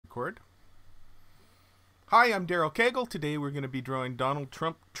record. Hi, I'm Daryl Cagle. Today we're going to be drawing Donald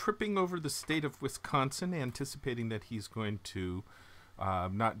Trump tripping over the state of Wisconsin, anticipating that he's going to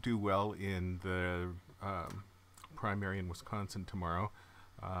not do well in the primary in Wisconsin tomorrow.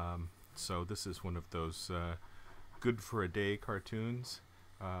 So this is one of those good for a day cartoons.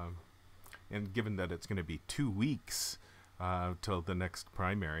 And given that it's going to be 2 weeks till the next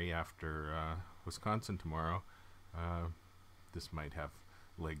primary after Wisconsin tomorrow, this might have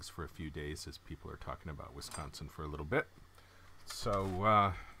legs for a few days as people are talking about Wisconsin for a little bit.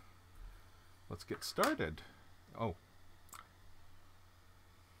 So let's get started. Oh.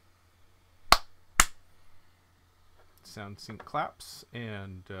 Sound sync claps,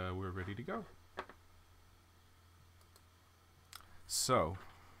 and we're ready to go. So,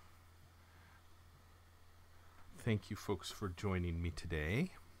 thank you folks for joining me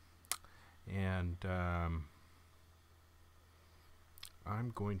today. And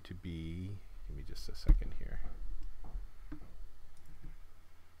I'm going to be, give me just a second here.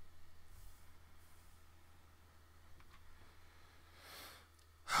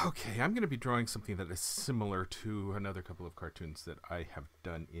 Okay, I'm going to be drawing something that is similar to another couple of cartoons that I have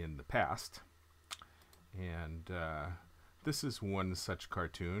done in the past. And this is one such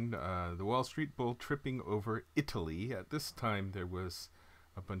cartoon, the Wall Street Bull tripping over Italy. At this time, there was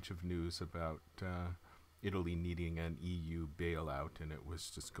a bunch of news about Italy needing an EU bailout, and it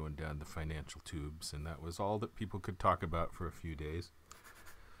was just going down the financial tubes, and that was all that people could talk about for a few days.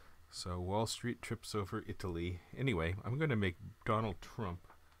 So Wall Street trips over Italy. Anyway, I'm going to make Donald Trump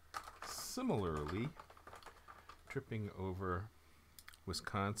similarly tripping over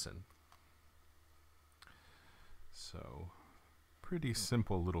Wisconsin. So pretty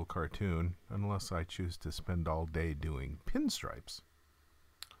simple little cartoon, unless I choose to spend all day doing pinstripes.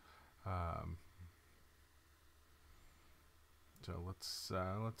 So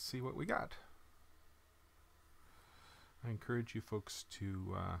let's see what we got. I encourage you folks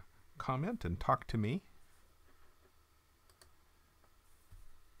to comment and talk to me.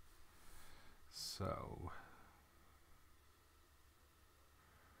 So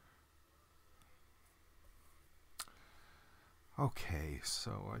okay,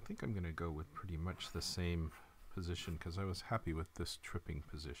 so I think I'm going to go with pretty much the same position because I was happy with this tripping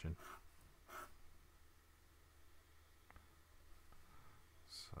position.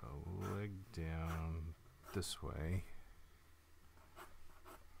 So leg down this way.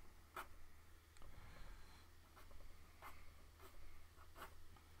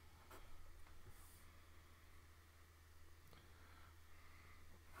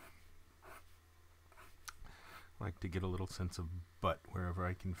 Like to get a little sense of butt wherever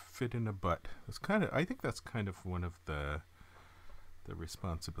I can fit in a butt. It's kind of, I think that's kind of one of the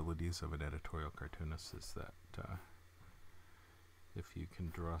responsibilities of an editorial cartoonist, is that if you can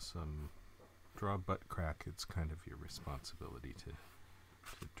draw a butt crack, it's kind of your responsibility to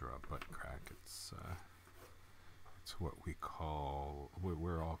draw a butt crack. It's what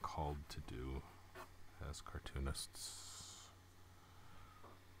we're all called to do as cartoonists.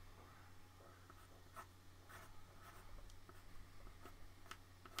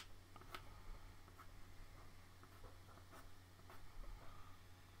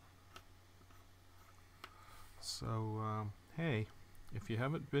 So, hey, if you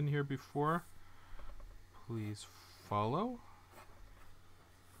haven't been here before, please follow.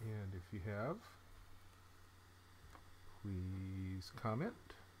 And if you have, please comment.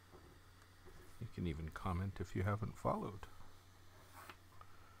 You can even comment if you haven't followed.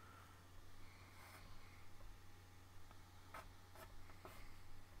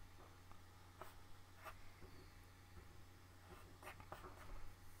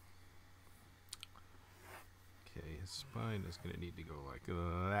 Okay, his spine is going to need to go like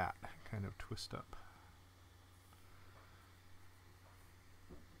that, kind of twist up.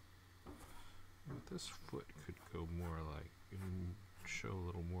 But this foot could go more like, show a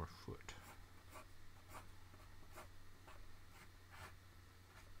little more foot.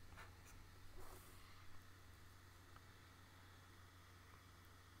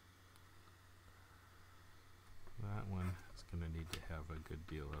 That one is going to need to have a good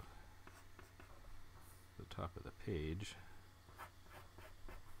deal of the top of the page,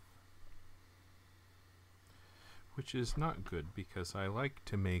 which is not good because I like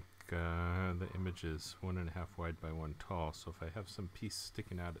to make the images 1.5 wide by 1 tall, so if I have some piece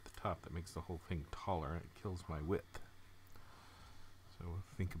sticking out at the top, that makes the whole thing taller, and it kills my width. So we'll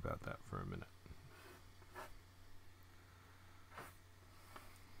think about that for a minute.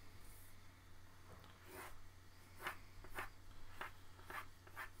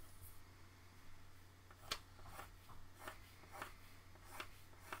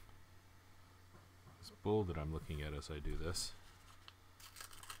 bull that I'm looking at as I do this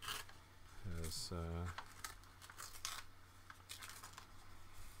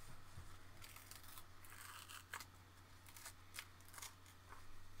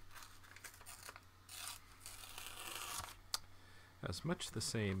has much the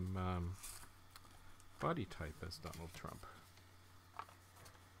same body type as Donald Trump.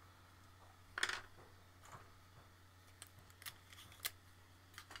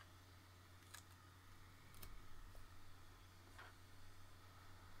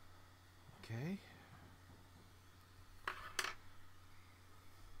 Okay.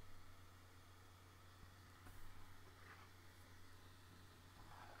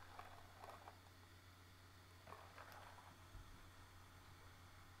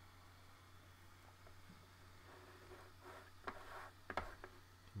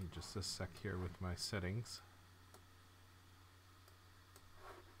 Give me just a sec here with my settings.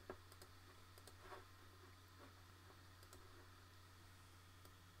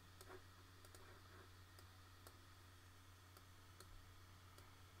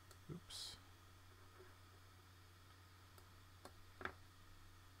 Oops.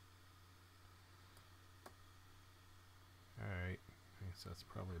 Alright, I guess that's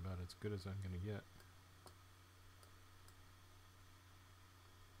probably about as good as I'm going to get.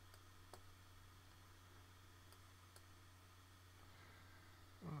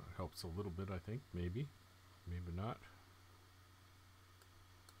 Helps a little bit, I think. Maybe. Maybe not.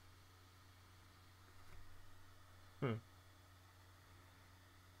 Alright,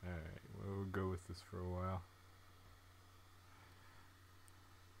 well, we'll go with this for a while.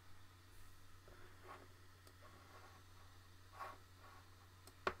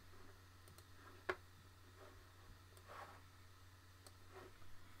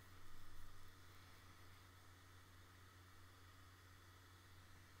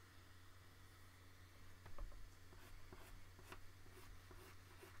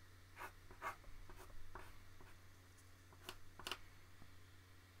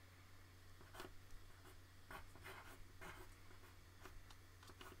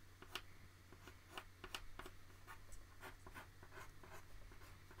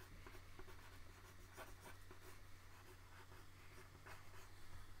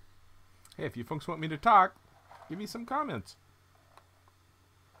 Hey, if you folks want me to talk, give me some comments.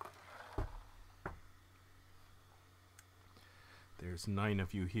 There's 9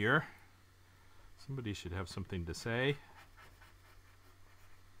 of you here. Somebody should have something to say.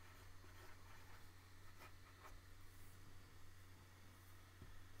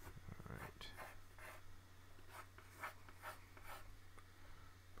 All right.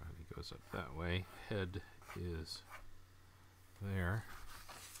 Body goes up that way. Head is there.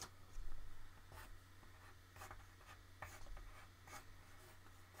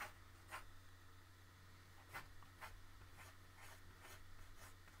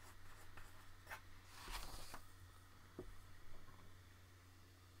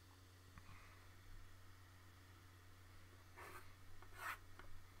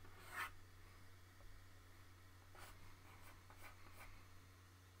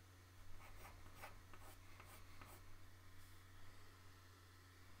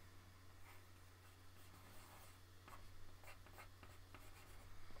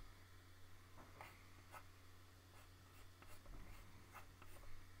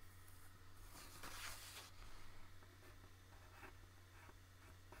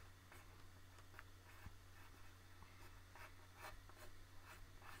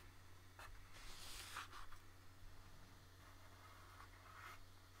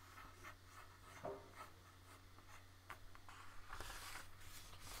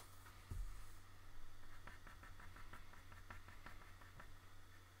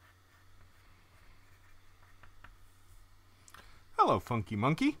 Hello, Funky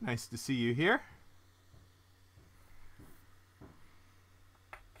Monkey. Nice to see you here.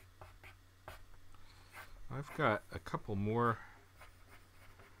 I've got a couple more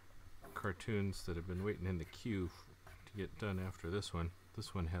cartoons that have been waiting in the queue to get done after this one.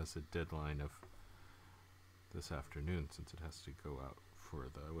 This one has a deadline of this afternoon since it has to go out for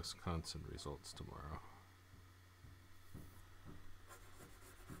the Wisconsin results tomorrow.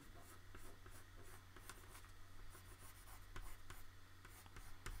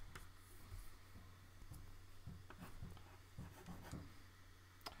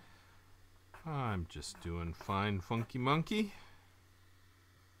 I'm just doing fine, Funky Monkey.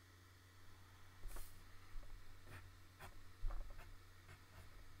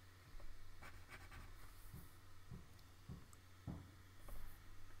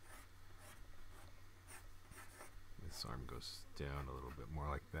 This arm goes down a little bit more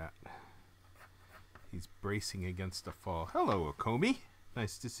like that. He's bracing against a fall. Hello, Okomi.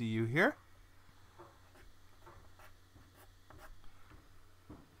 Nice to see you here.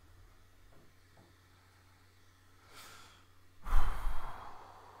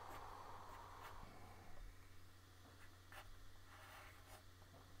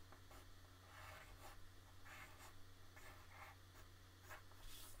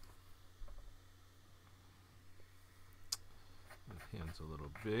 That hand's a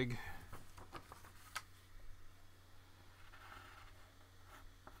little big.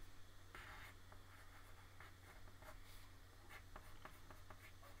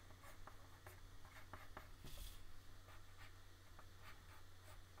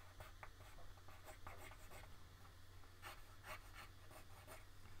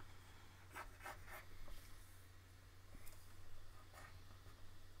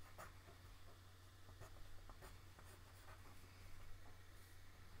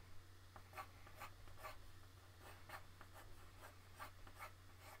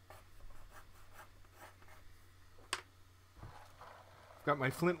 Got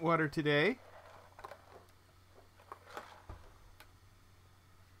my Flint water today.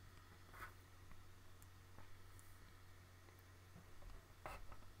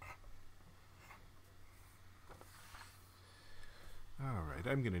 Alright,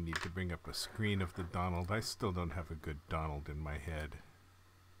 I'm going to need to bring up a screen of the Donald. I still don't have a good Donald in my head.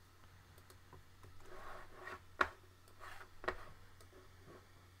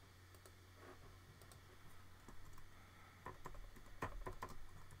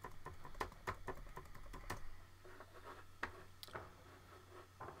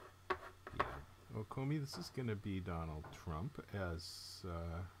 Okomi, this is going to be Donald Trump as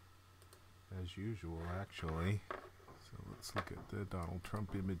usual, actually. So let's look at the Donald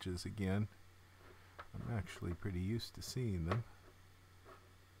Trump images again. I'm actually pretty used to seeing them.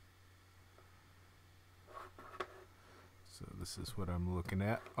 So this is what I'm looking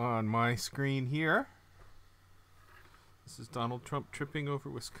at on my screen here. This is Donald Trump tripping over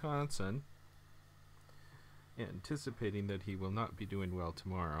Wisconsin, anticipating that he will not be doing well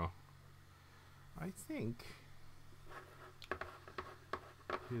tomorrow. I think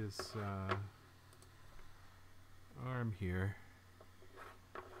his arm here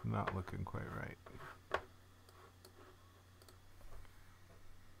not looking quite right.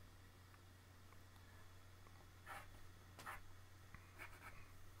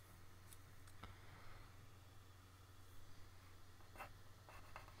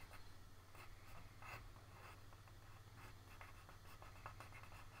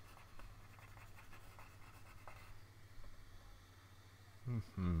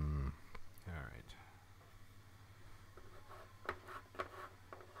 All right.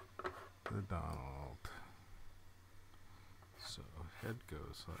 The Donald. So head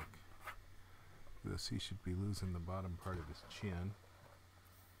goes like this. He should be losing the bottom part of his chin.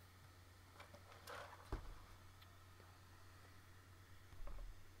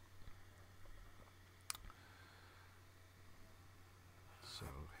 So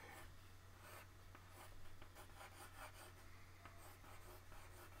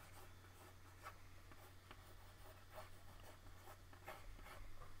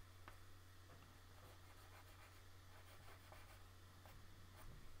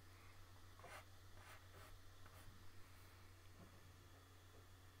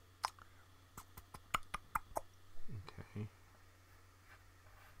okay.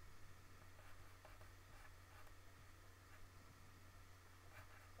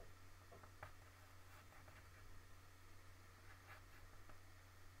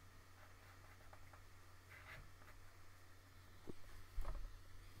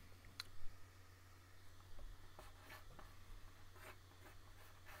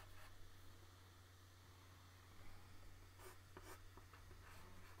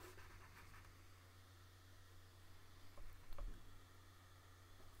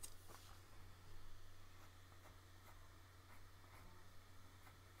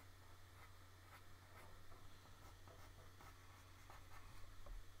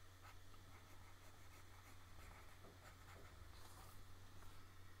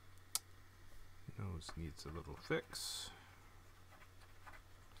 Nose needs a little fix.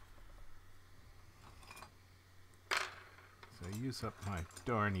 So I use up my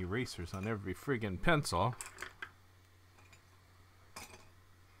darn erasers on every friggin' pencil.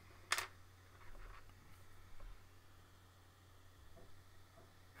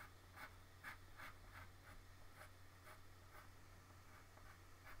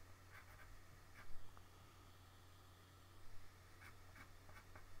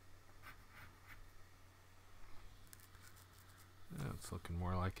 That's looking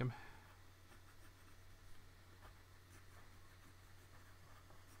more like him.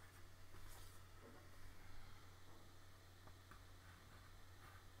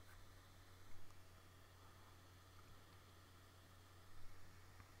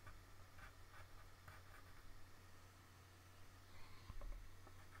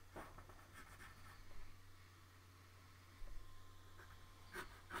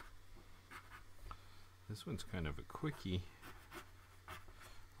 This one's kind of a quickie.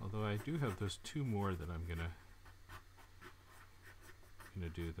 Although I do have those two more that I'm gonna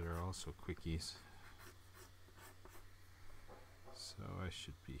do that are also quickies. So I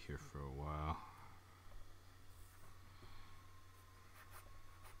should be here for a while.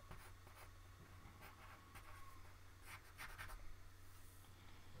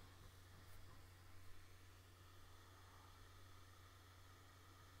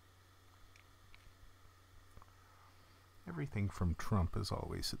 Everything from Trump is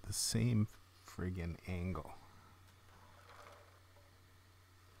always at the same friggin' angle.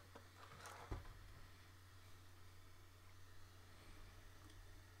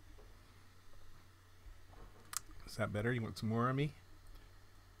 Is that better? You want some more of me?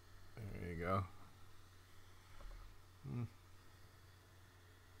 There you go. All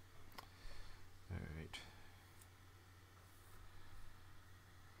right.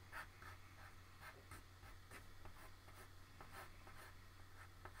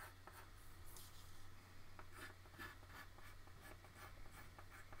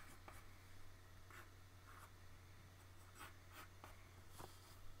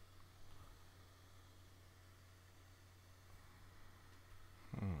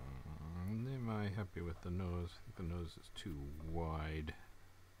 Am I happy with the nose? I think the nose is too wide.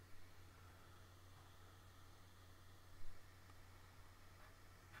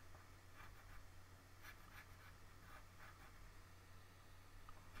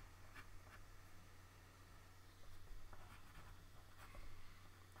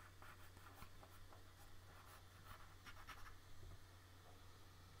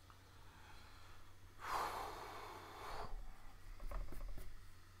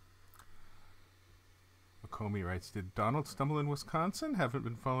 Comey writes, did Donald stumble in Wisconsin? Haven't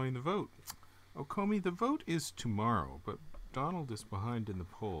been following the vote. Oh, Comey, the vote is tomorrow, but Donald is behind in the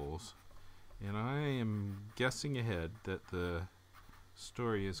polls, and I am guessing ahead that the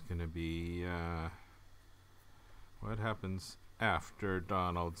story is going to be what happens after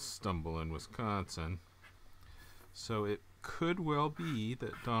Donald's stumble in Wisconsin. So it could well be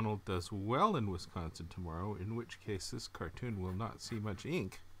that Donald does well in Wisconsin tomorrow, in which case this cartoon will not see much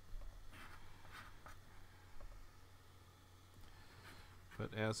ink.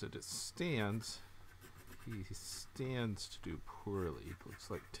 But as it stands, he stands to do poorly. It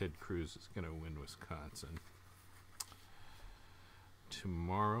looks like Ted Cruz is going to win Wisconsin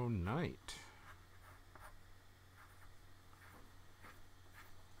tomorrow night.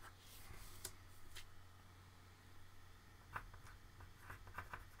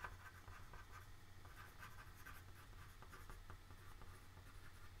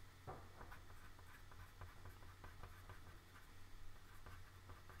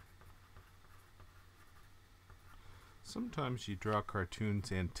 Sometimes you draw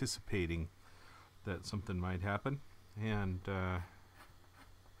cartoons anticipating that something might happen, and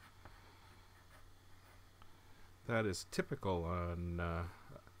that is typical on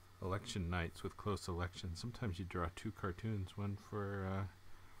election nights with close elections. Sometimes you draw two cartoons, one for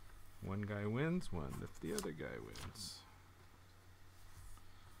one guy wins, one if the other guy wins.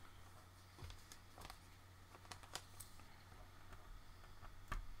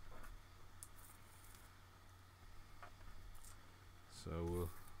 So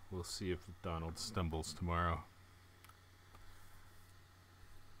we'll see if Donald stumbles tomorrow.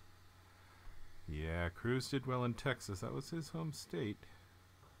 Yeah, Cruz did well in Texas. That was his home state.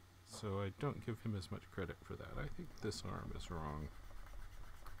 So I don't give him as much credit for that. I think this arm is wrong.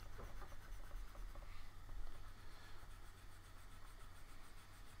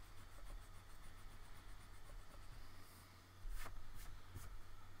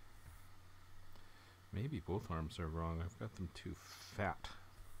 Maybe both arms are wrong. I've got them too fat.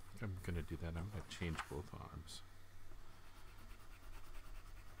 I think I'm going to do that. I'm going to change both arms.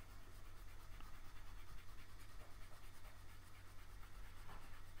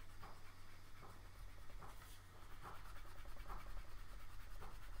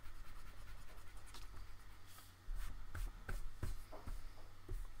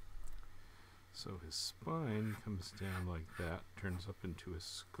 So his spine comes down like that, turns up into his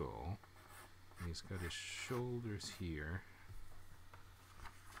skull. And he's got his shoulders here.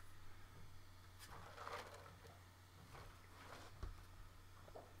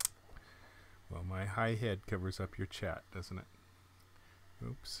 Well, my high head covers up your chat, doesn't it?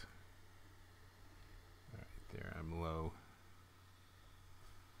 Oops. All right, there, I'm low.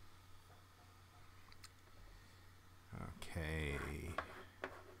 Okay.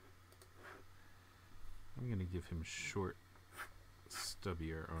 I'm going to give him short,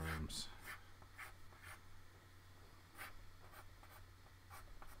 stubbier arms.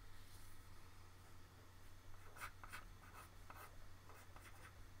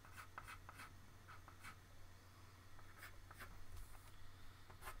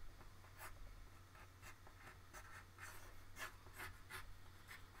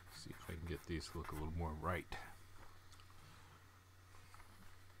 face look a little more right.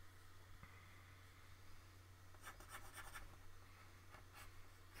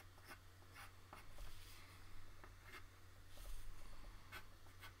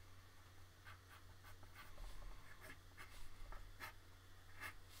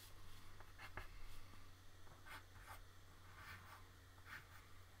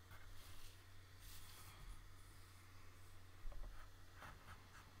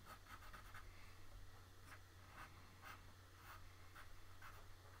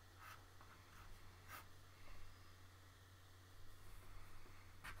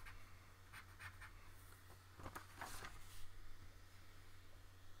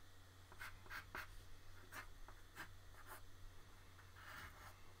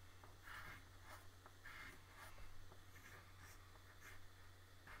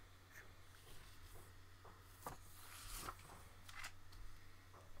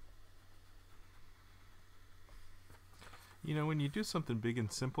 You know, when you do something big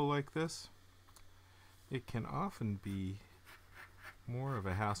and simple like this, it can often be more of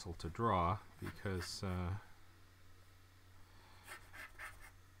a hassle to draw because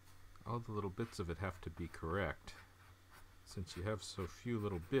all the little bits of it have to be correct. Since you have so few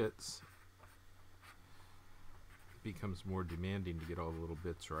little bits, it becomes more demanding to get all the little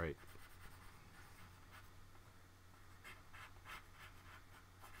bits right.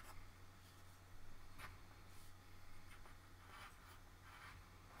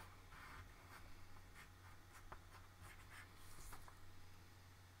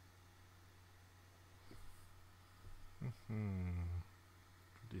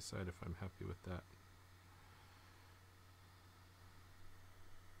 Decide if I'm happy with that.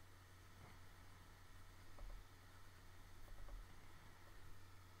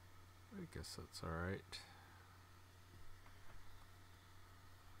 I guess that's all right.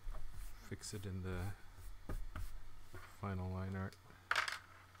 Fix it in the final line art.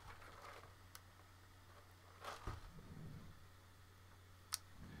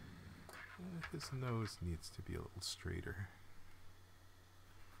 His nose needs to be a little straighter.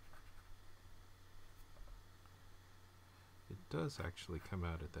 It does actually come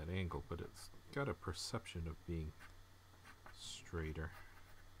out at that angle, but it's got a perception of being straighter.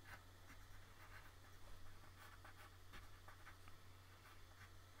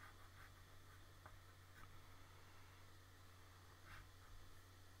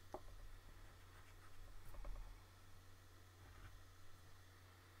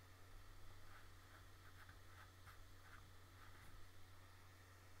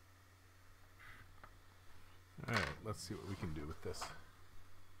 Alright, let's see what we can do with this.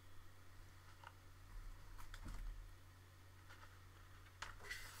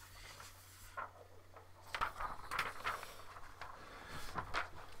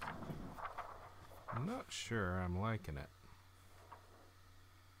 I'm not sure I'm liking it.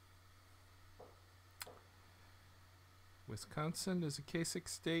 Wisconsin is a Kasich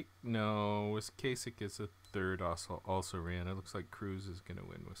state? No, Kasich is a third also ran. It looks like Cruz is going to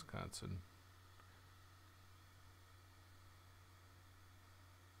win Wisconsin.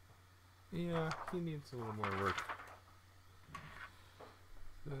 Yeah, he needs a little more work.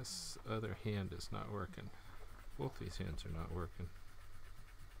 This other hand is not working. Both these hands are not working.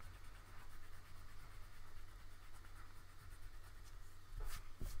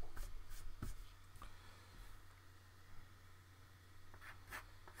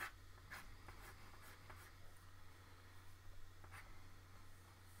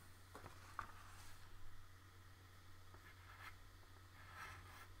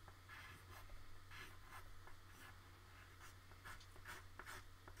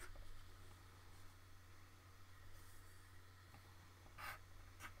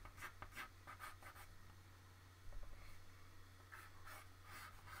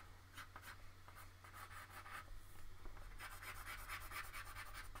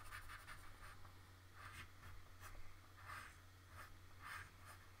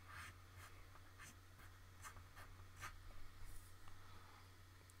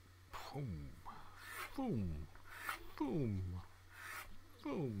 Boom, boom, boom,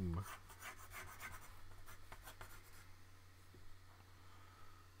 boom.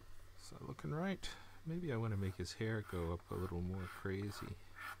 Is that looking right? Maybe I want to make his hair go up a little more crazy.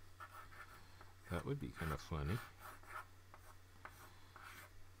 That would be kind of funny.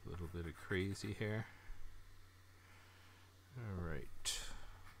 A little bit of crazy hair. All right.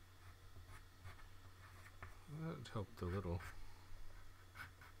 That helped a little.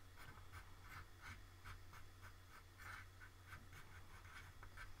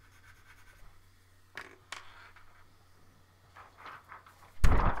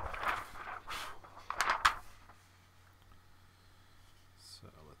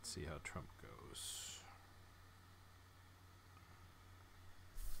 see how Trump goes.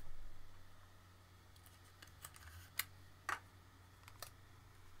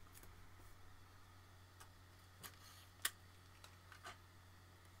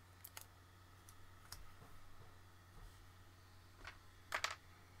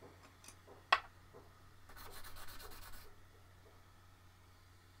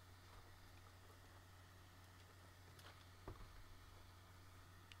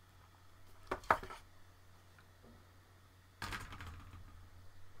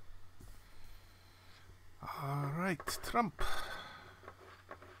 All right, Trump.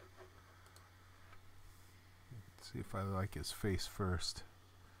 Let's see if I like his face first.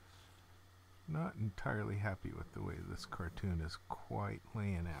 Not entirely happy with the way this cartoon is quite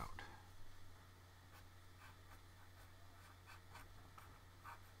laying out.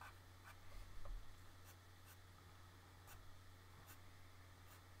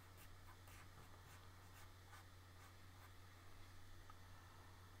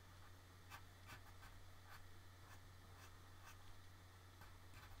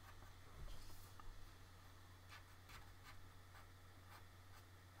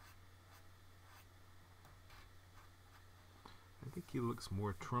 I think he looks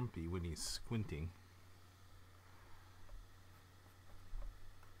more Trumpy when he's squinting.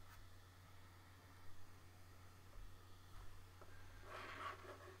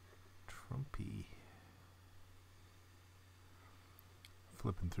 Trumpy.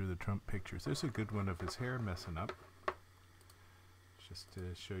 Flipping through the Trump pictures. There's a good one of his hair messing up. Just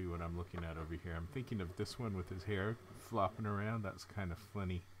to show you what I'm looking at over here. I'm thinking of this one with his hair flopping around. That's kind of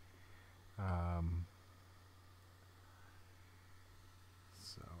funny.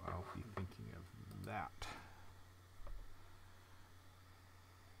 So I'll be thinking of that.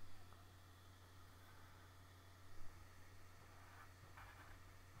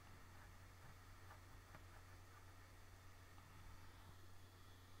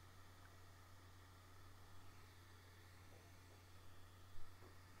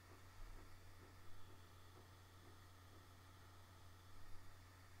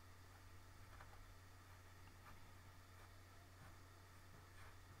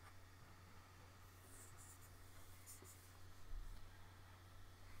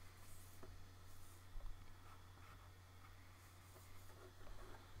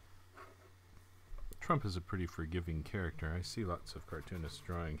 Trump is a pretty forgiving character. I see lots of cartoonists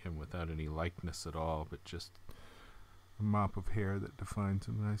drawing him without any likeness at all, but just a mop of hair that defines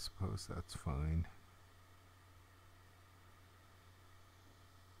him. I suppose that's fine.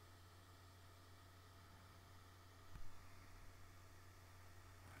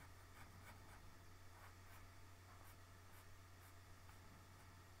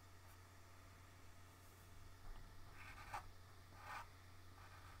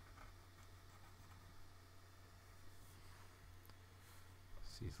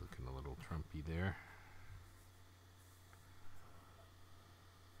 He's looking a little Trumpy there.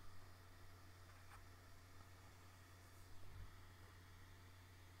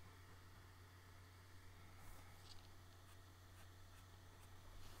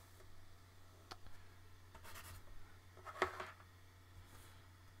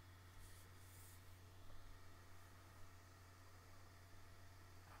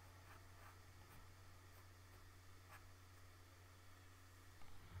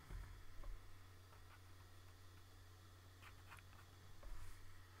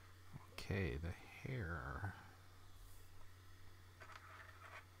 Okay, the hair.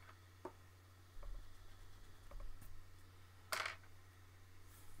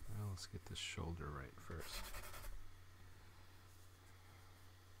 Well, let's get this shoulder right first.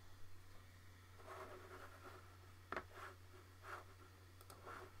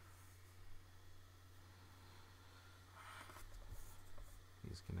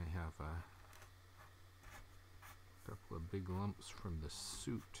 He's going to have a couple of big lumps from the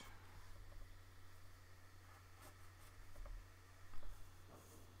suit.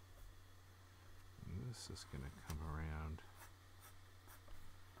 This is going to come around.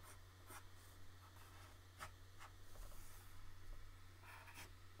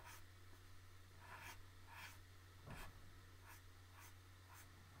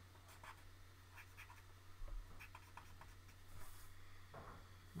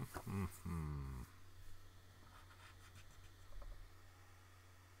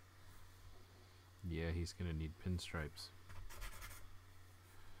 Yeah, he's going to need pinstripes.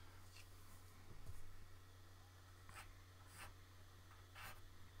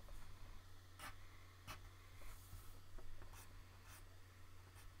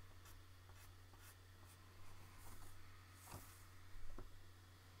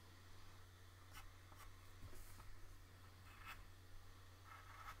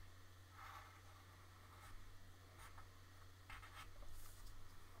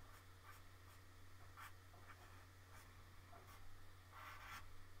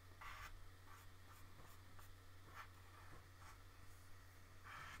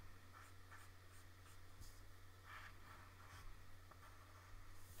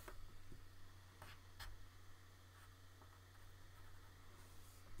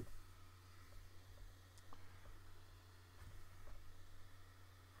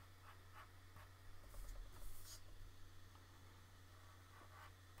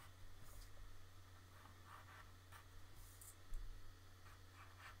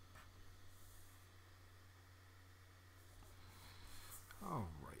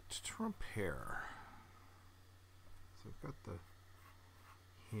 Trump hair. So I've got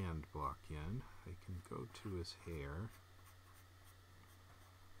the hand block in. I can go to his hair.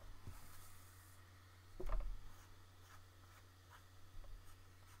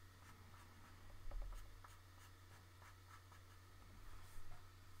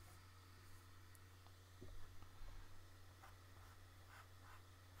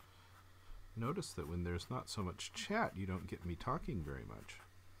 Notice that when there's not so much chat, you don't get me talking very much.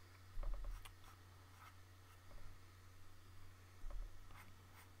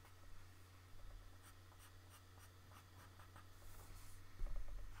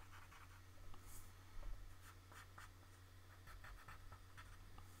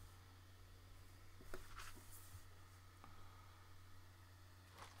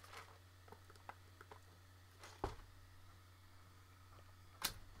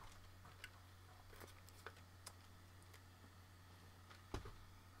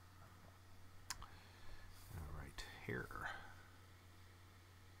 Hair.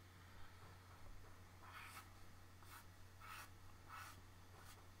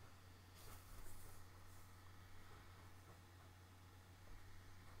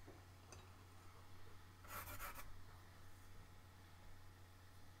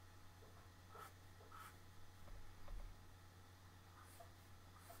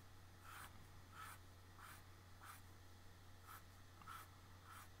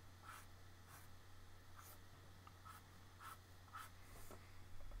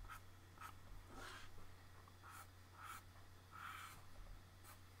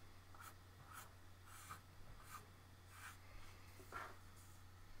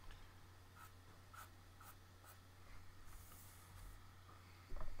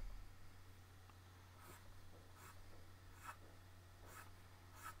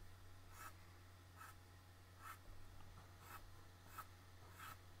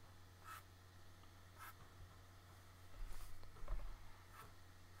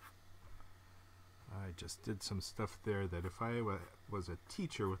 I just did some stuff there that if I was a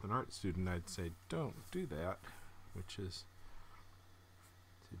teacher with an art student, I'd say, don't do that, which is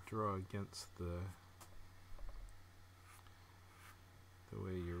to draw against the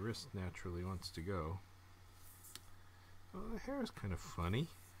way your wrist naturally wants to go. Well, the hair is kind of funny.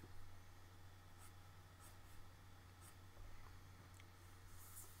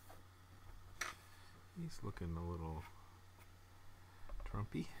 He's looking a little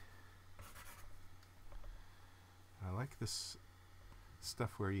Trumpy. I like this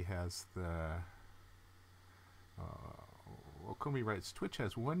stuff where he has the Okomi writes, Twitch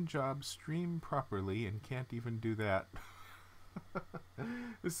has one job, stream properly, and can't even do that.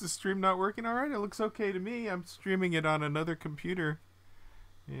 Is the stream not working alright? It looks okay to me. I'm streaming it on another computer,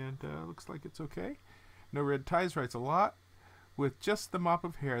 and looks like it's okay. No Red Ties writes, a lot with just the mop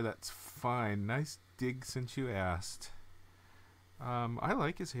of hair. That's fine. Nice dig since you asked. I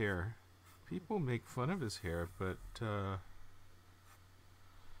like his hair. People make fun of his hair, but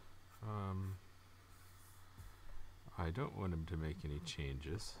I don't want him to make any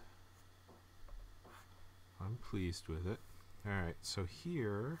changes. I'm pleased with it. Alright, so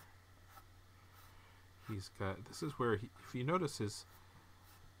here he's got, this is where, if you notice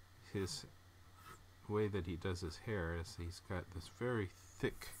his way that he does his hair, is he's got this very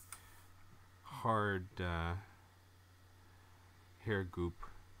thick, hard hair goop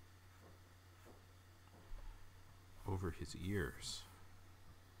over his ears.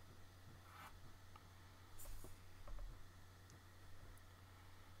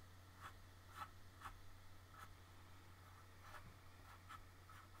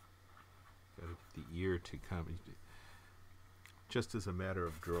 Gotta get the ear to come, just as a matter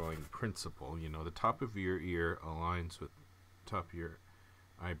of drawing principle, you know, the top of your ear aligns with the top of your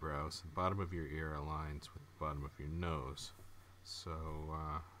eyebrows, the bottom of your ear aligns with the bottom of your nose. So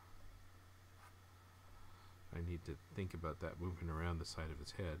I need to think about that moving around the side of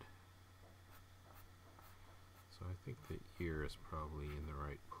his head. So I think the ear is probably in the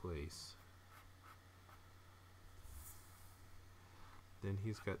right place. Then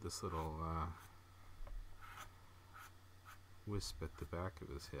he's got this little wisp at the back of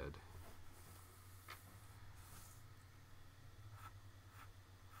his head.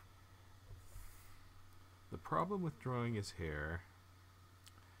 The problem with drawing his hair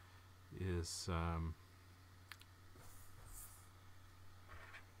is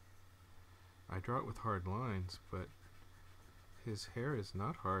I draw it with hard lines, but his hair is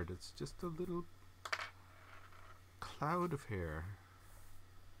not hard. It's just a little cloud of hair.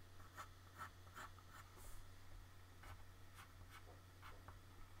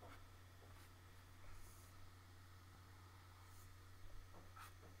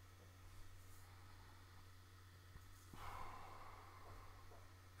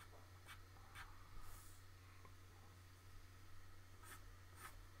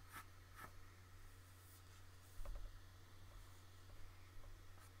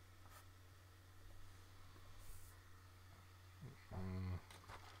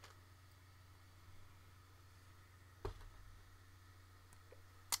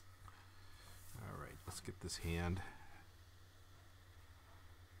 Let's get this hand.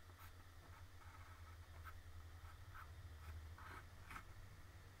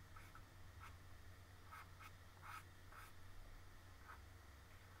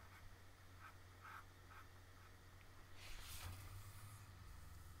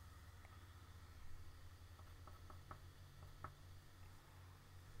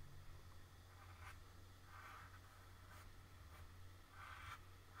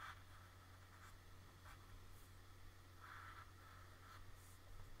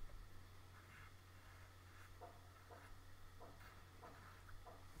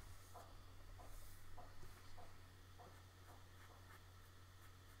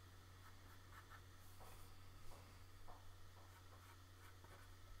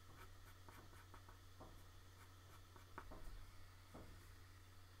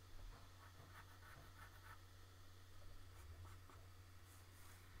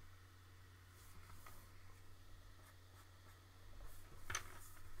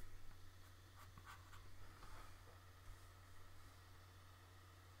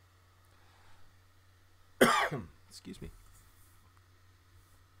 Excuse me.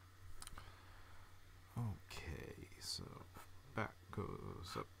 Okay, so back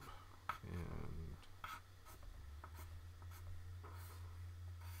goes up and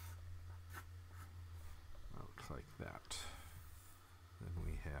out like that. Then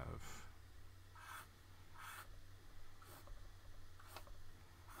we have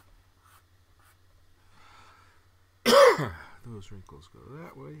those wrinkles go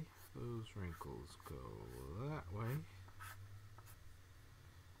that way, those wrinkles go that way.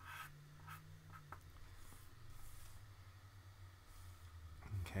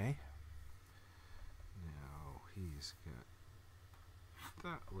 Okay. Now he's got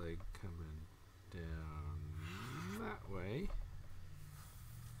that leg coming down that way.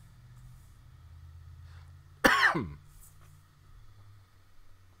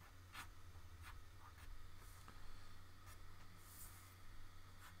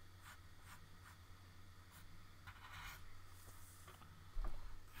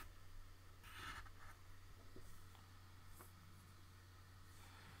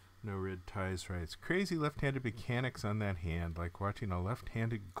 No red ties writes, crazy left-handed mechanics on that hand, like watching a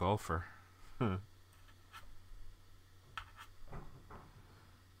left-handed golfer.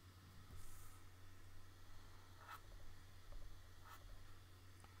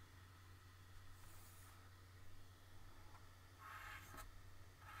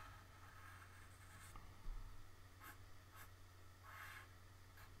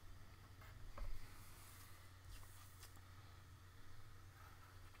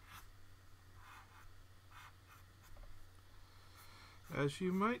 As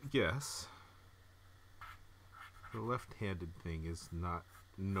you might guess, the left-handed thing is not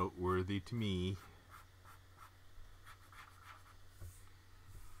noteworthy to me.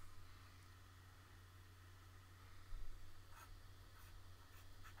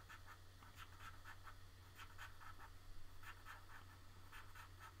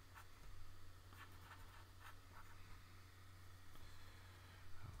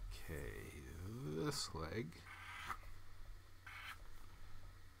 Okay, this leg.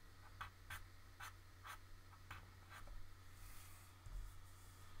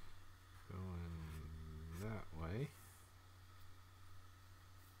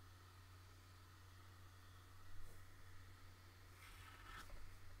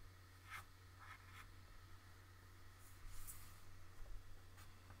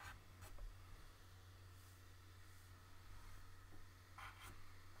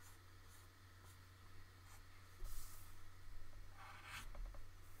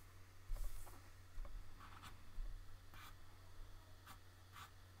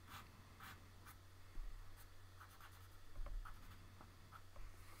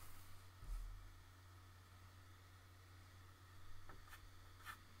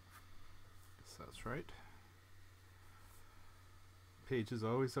 That's right. Page is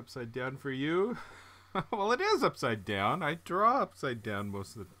always upside down for you. Well, it is upside down. I draw upside down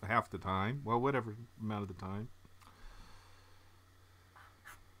half the time. Well, whatever amount of the time.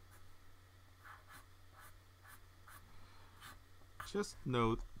 Just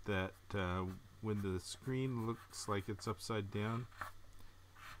note that when the screen looks like it's upside down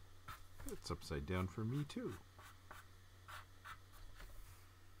for me too.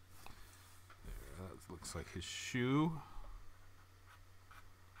 That looks like his shoe.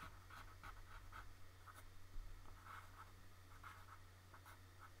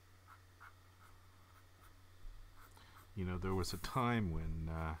 You know, there was a time when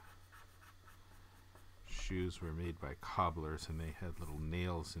shoes were made by cobblers and they had little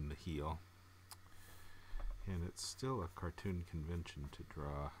nails in the heel. And it's still a cartoon convention to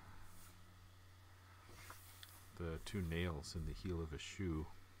draw the two nails in the heel of a shoe,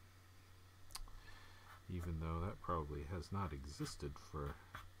 even though that probably has not existed for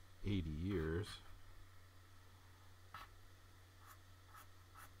 80 years.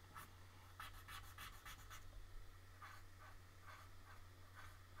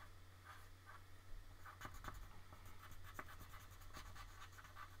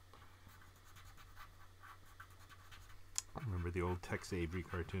 I remember the old Tex Avery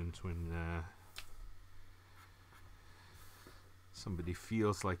cartoons when somebody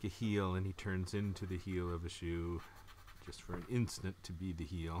feels like a heel and he turns into the heel of a shoe just for an instant to be the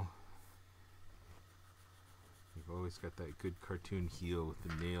heel. You've always got that good cartoon heel with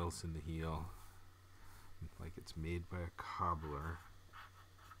the nails in the heel, like it's made by a cobbler.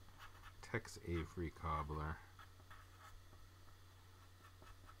 Tex Avery cobbler.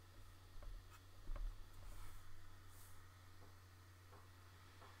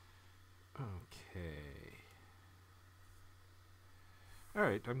 Okay.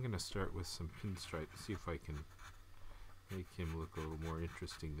 Alright, I'm going to start with some pinstripe, see if I can make him look a little more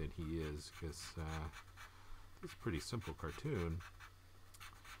interesting than he is, because it's a pretty simple cartoon.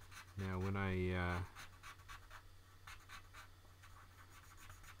 Now when I'm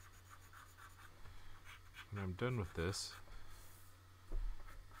done with this,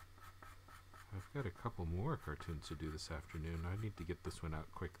 I've got a couple more cartoons to do this afternoon. I need to get this one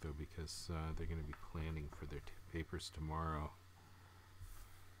out quick though, because they're going to be planning for their papers tomorrow.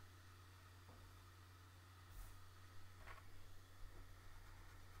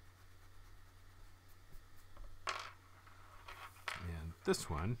 And this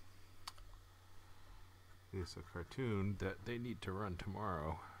one is a cartoon that they need to run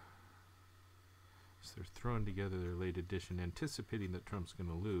tomorrow. So they're throwing together their late edition, anticipating that Trump's going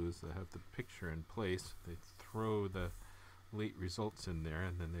to lose. They have the picture in place. They throw the late results in there,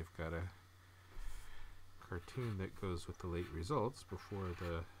 and then they've got a cartoon that goes with the late results before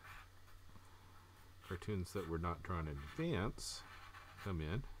the cartoons that were not drawn in advance come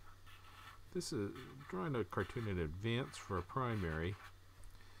in. This is drawing a cartoon in advance for a primary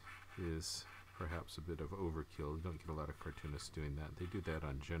is perhaps a bit of overkill. You don't get a lot of cartoonists doing that. They do that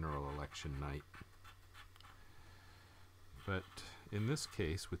on general election night. But in this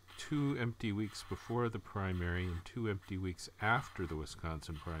case, with 2 empty weeks before the primary and 2 empty weeks after the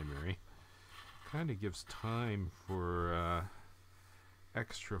Wisconsin primary, kind of gives time for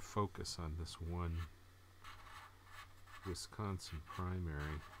extra focus on this one Wisconsin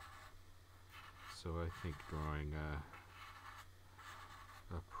primary. So I think drawing a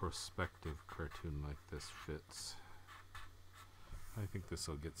prospective cartoon like this fits. I think this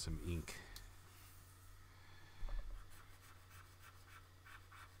will get some ink.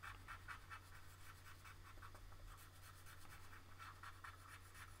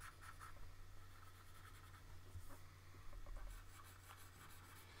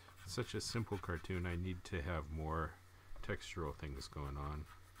 Such a simple cartoon, I need to have more textural things going on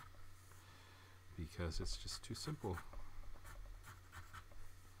because it's just too simple.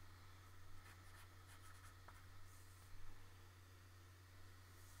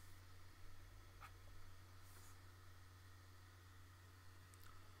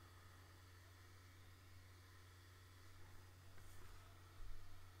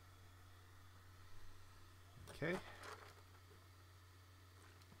 Okay.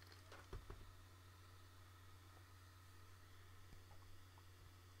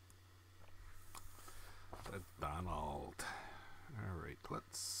 Donald. All right,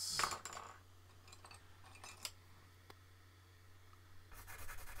 let's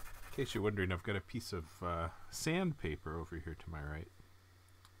in case you're wondering, I've got a piece of sandpaper over here to my right.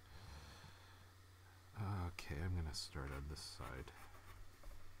 Okay, I'm going to start on this side.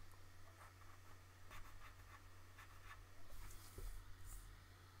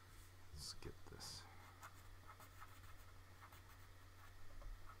 Let's get this.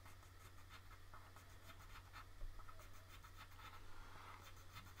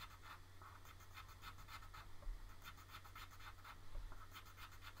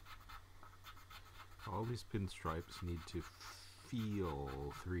 All these pinstripes need to feel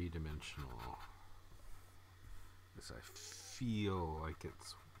three-dimensional. As I feel like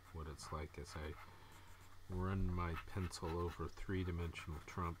it's what it's like as I run my pencil over three-dimensional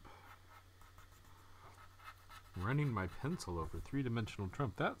Trump. Running my pencil over three-dimensional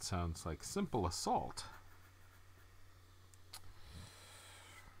Trump, that sounds like simple assault.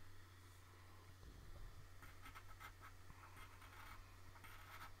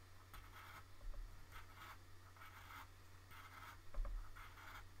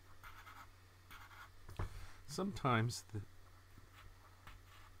 Sometimes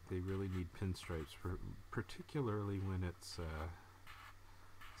they really need pinstripes, particularly when it's a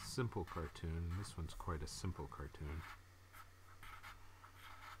simple cartoon. This one's quite a simple cartoon.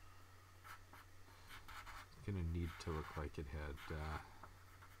 It's going to need to look like it had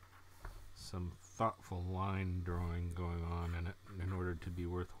some thoughtful line drawing going on in it in order to be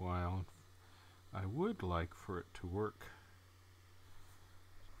worthwhile. I would like for it to work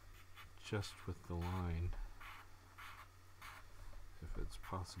just with the line, if it's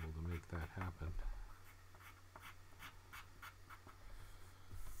possible to make that happen.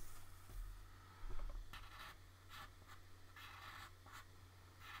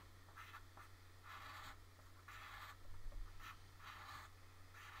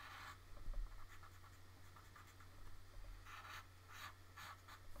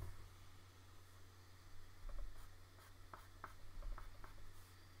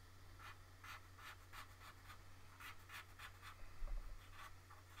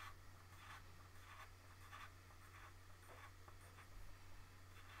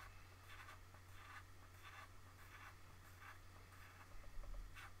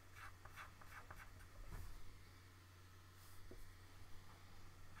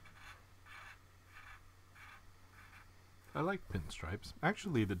 I like pinstripes.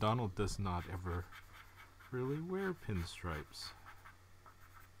 Actually, the Donald does not ever really wear pinstripes.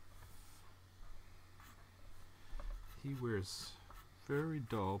 He wears very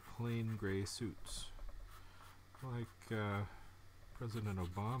dull, plain gray suits, like President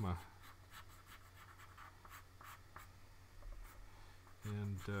Obama.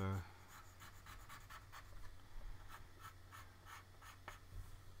 And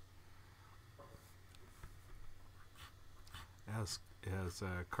as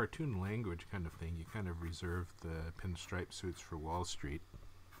a cartoon language kind of thing, you kind of reserve the pinstripe suits for Wall Street.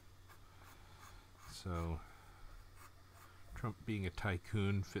 So Trump being a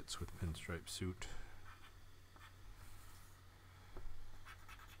tycoon fits with pinstripe suit.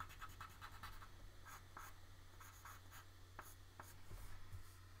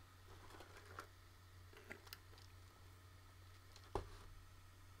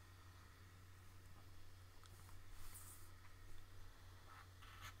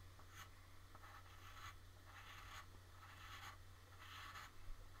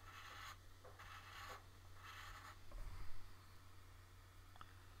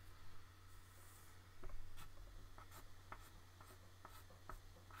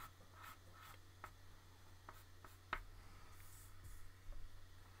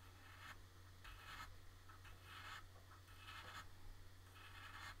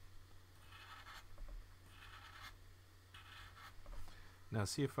 Now,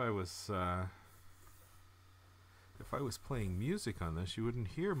 see, if I was playing music on this, you wouldn't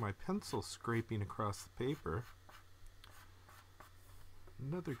hear my pencil scraping across the paper.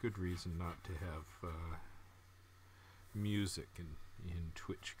 Another good reason not to have music in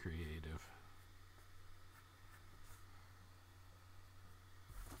Twitch Creative.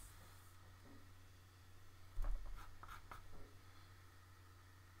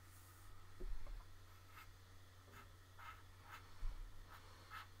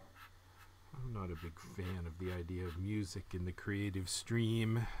 I'm not a big fan of the idea of music in the creative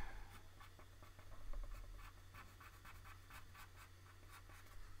stream.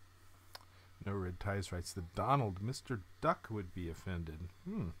 No Red Ties writes, the Donald, Mr. Duck would be offended.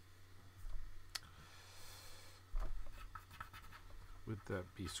 Would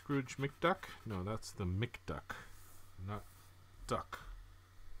that be Scrooge McDuck? No, that's the McDuck, not Duck.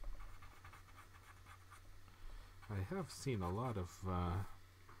 I have seen a lot of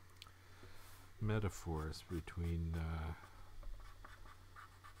metaphors between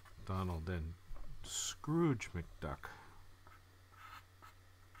Donald and Scrooge McDuck.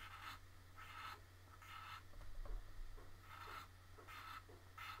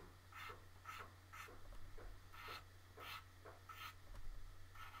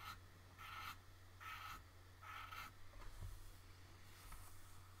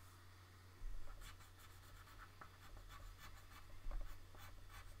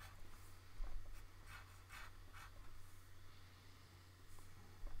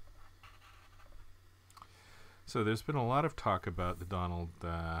 So there's been a lot of talk about the Donald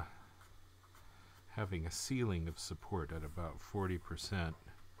having a ceiling of support at about 40%.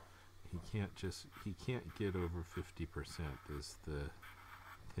 He can't get over 50% is the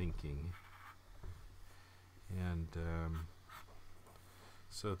thinking. And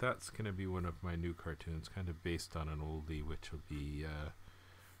so that's going to be one of my new cartoons, kind of based on an oldie, which will be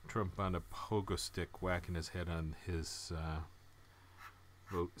Trump on a pogo stick whacking his head on his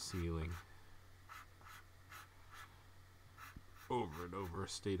vote ceiling. over and over,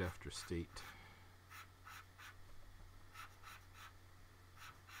 state after state.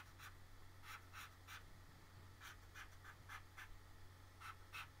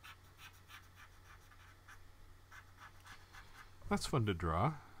 That's fun to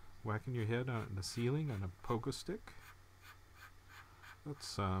draw. Whacking your head on the ceiling on a pogo stick.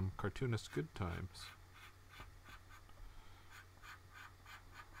 That's cartoonist good times.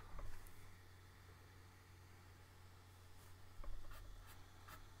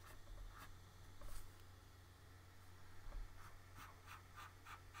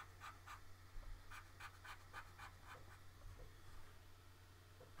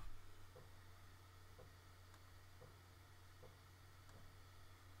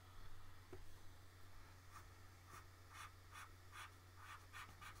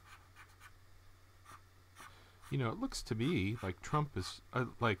 You know, it looks to me like Trump is,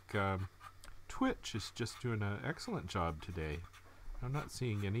 Twitch is just doing an excellent job today. I'm not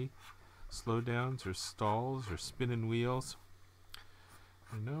seeing any slowdowns or stalls or spinning wheels.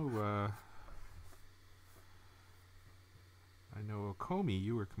 I know Okomi,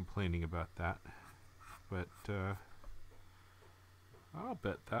 you were complaining about that, but I'll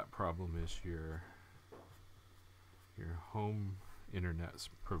bet that problem is your home internet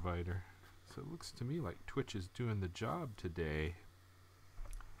provider. So it looks to me like Twitch is doing the job today.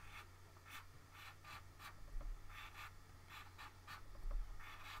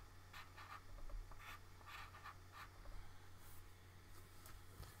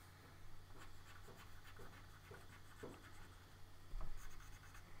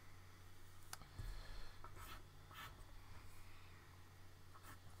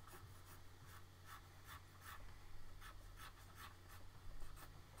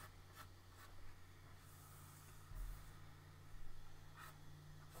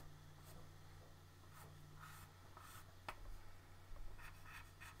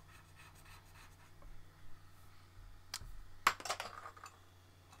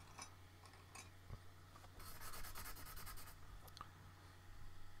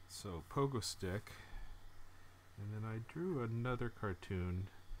 So pogo stick, and then I drew another cartoon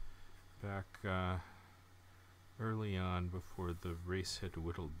back early on before the race had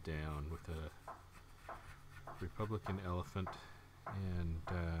whittled down with a Republican elephant, and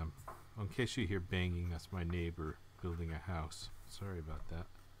in case you hear banging, that's my neighbor building a house. Sorry about that.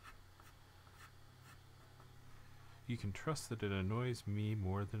 You can trust that it annoys me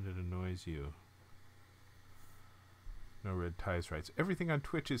more than it annoys you. No red ties writes, everything on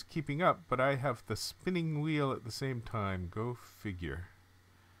Twitch is keeping up, but I have the spinning wheel at the same time. Go figure.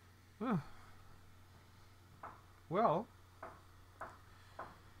 Well,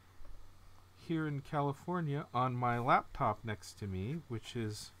 here in California, on my laptop next to me, which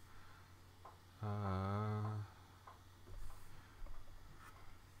is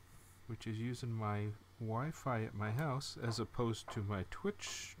using my Wi-Fi at my house as opposed to my Twitch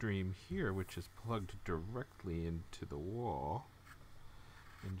stream here, which is plugged directly into the wall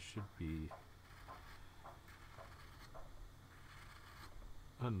and should be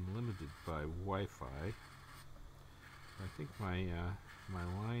unlimited by Wi-Fi. I think my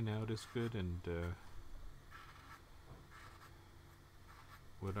line out is good, and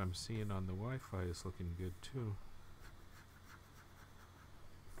what I'm seeing on the Wi-Fi is looking good too.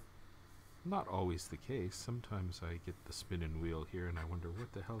 Not always the case. Sometimes I get the spinning wheel here and I wonder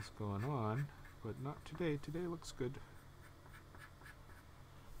what the hell's going on, but not today. Today looks good.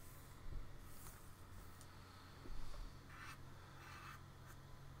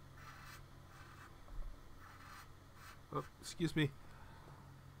 Oh, excuse me.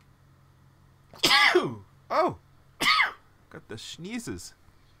 Oh! Got the sneezes.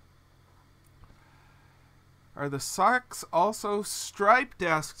 Are the socks also striped?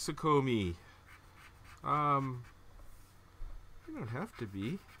 Asks Sakomi. They don't have to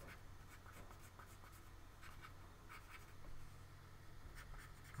be.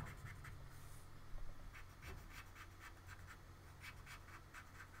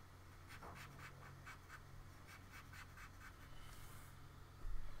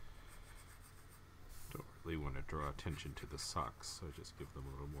 Don't really want to draw attention to the socks, so just give them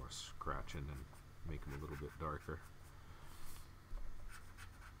a little more scratching and make them a little bit darker.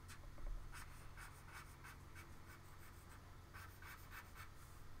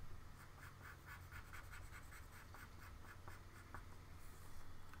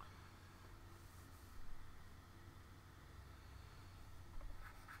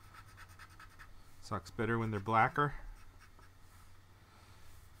 Socks better when they're blacker.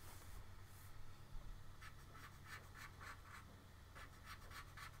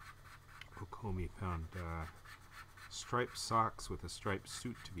 Okomi found striped socks with a striped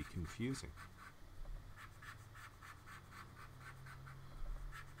suit to be confusing.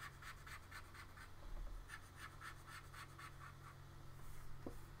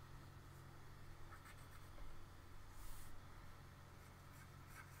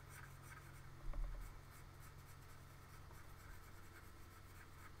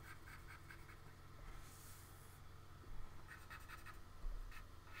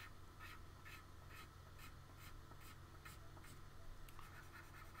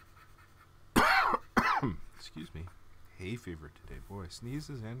 Excuse me. Hay fever today, boy.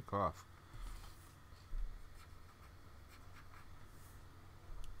 Sneezes and cough.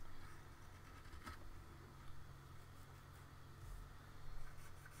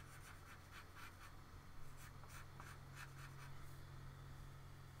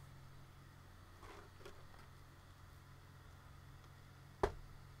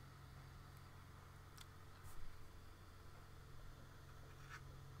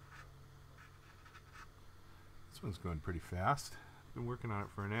 This one's going pretty fast. Been working on it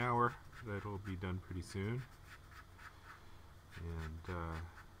for an hour. That'll be done pretty soon. And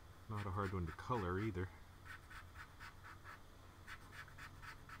not a hard one to color either.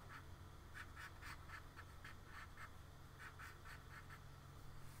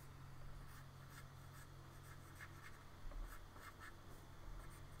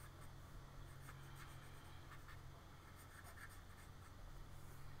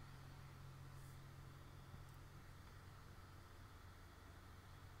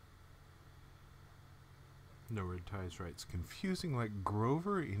 No Red Ties writes, confusing like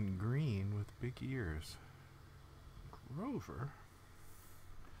Grover in green with big ears. Grover?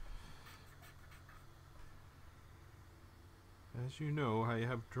 As you know, I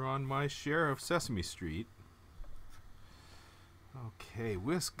have drawn my share of Sesame Street. Okay,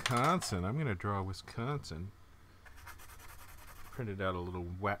 Wisconsin. I'm going to draw Wisconsin. Printed out a little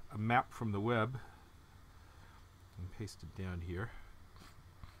a map from the web and pasted down here.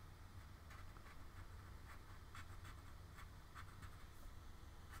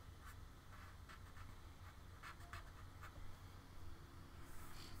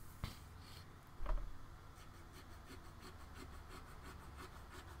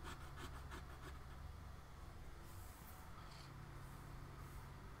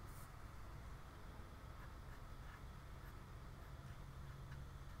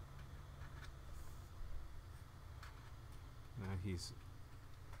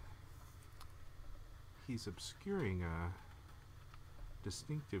 He's obscuring a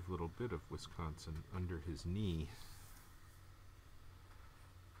distinctive little bit of Wisconsin under his knee,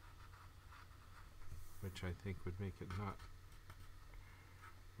 which I think would make it not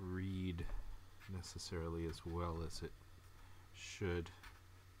read necessarily as well as it should.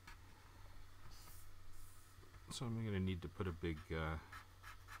 So I'm going to need to put a big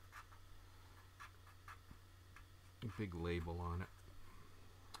label on it.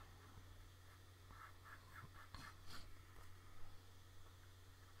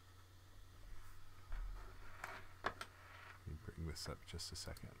 Let me bring this up just a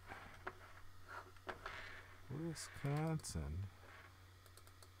second. Wisconsin.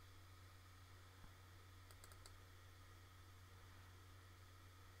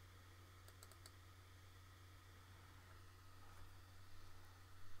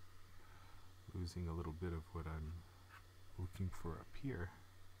 Losing a little bit of what I'm looking for up here.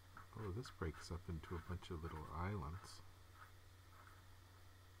 Oh, this breaks up into a bunch of little islands.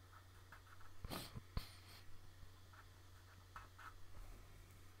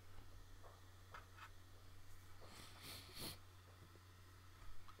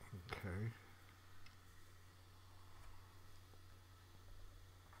 Okay.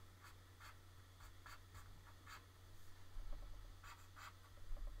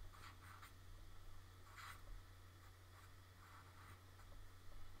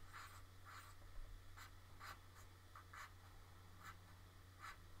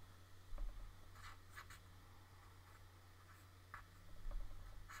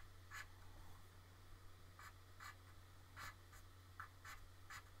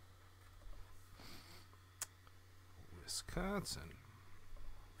 Wisconsin.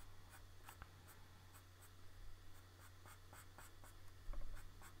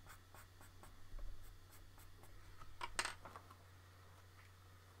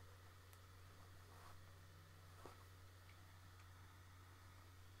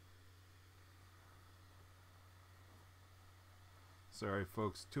 Sorry,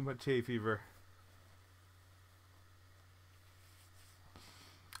 folks, too much hay fever.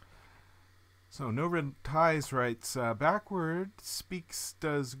 So No Red Ties writes, backward speaks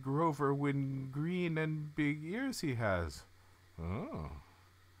does Grover when green and big ears he has. Oh.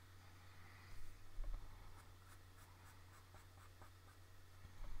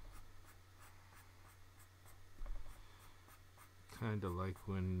 Kind of like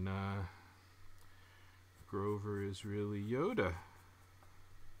when Grover is really Yoda.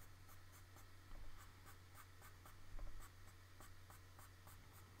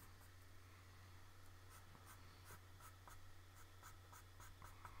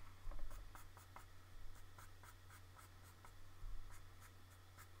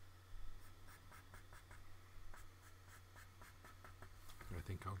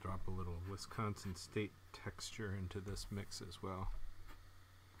 I think I'll drop a little Wisconsin State texture into this mix as well.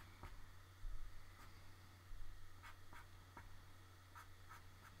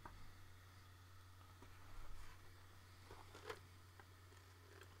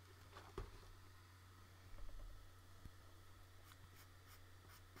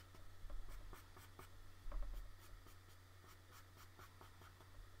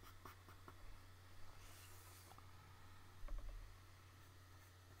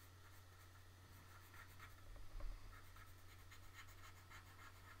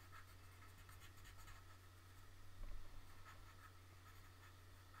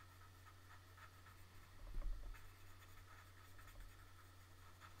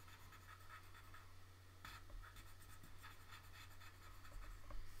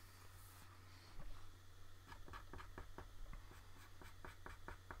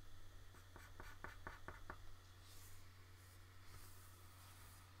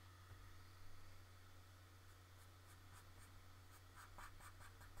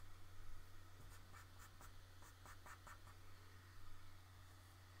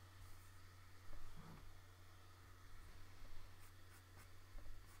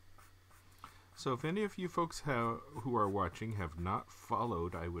 So if any of you folks who are watching have not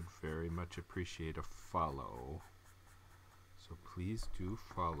followed, I would very much appreciate a follow. So please do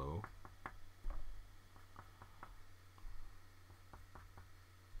follow.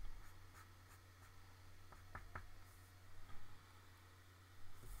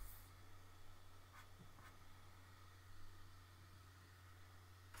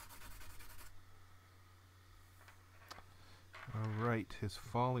 Alright, his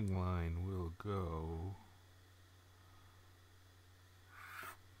falling line will go...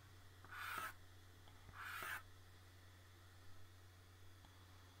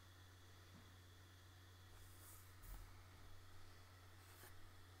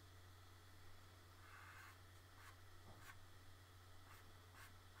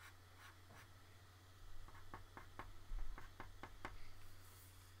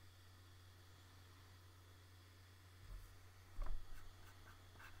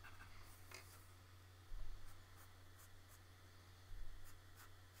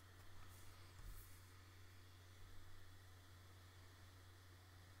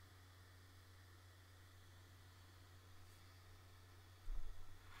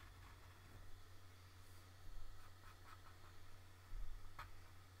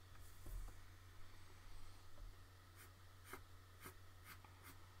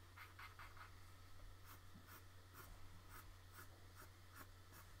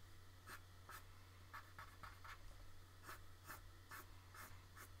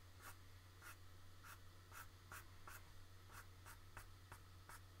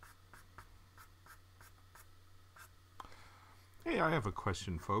 Hey, I have a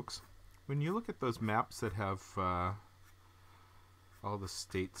question, folks. When you look at those maps that have all the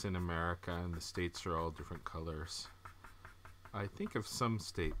states in America, and the states are all different colors, I think of some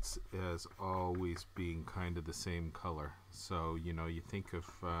states as always being kind of the same color. So, you know, you think of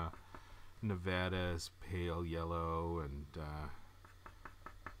Nevada as pale yellow, and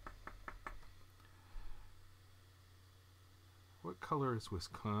what color is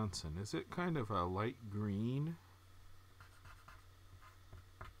Wisconsin? Is it kind of a light green?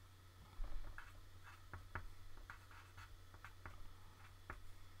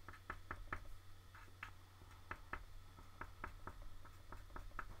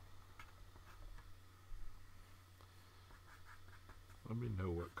 Let me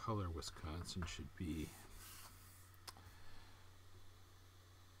know what color Wisconsin should be.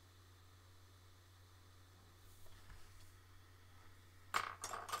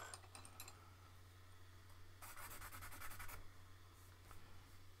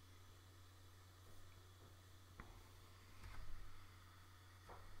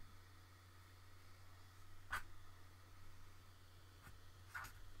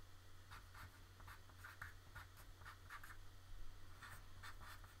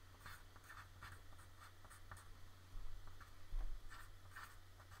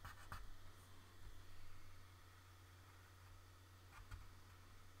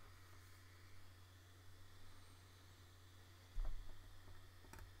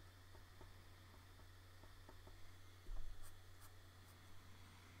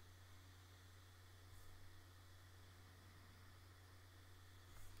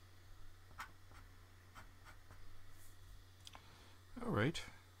 right.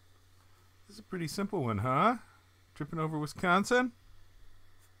 This is a pretty simple one, huh? Tripping over Wisconsin?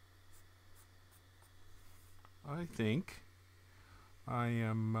 I think I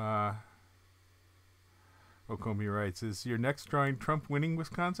am, Comey writes, is your next drawing Trump winning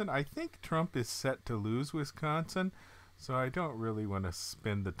Wisconsin? I think Trump is set to lose Wisconsin, so I don't really want to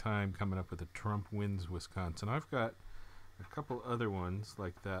spend the time coming up with a Trump wins Wisconsin. I've got a couple other ones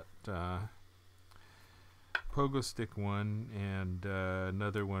like that pogo stick one and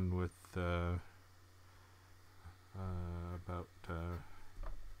another one with about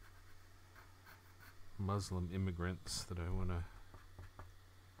Muslim immigrants that I want to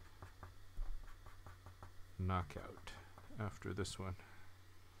knock out after this one.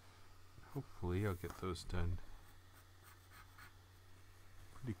 Hopefully I'll get those done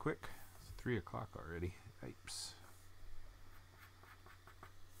pretty quick. It's 3 o'clock already. Yipes.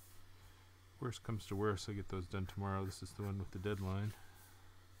 Worst comes to worst, I'll get those done tomorrow. This is the one with the deadline.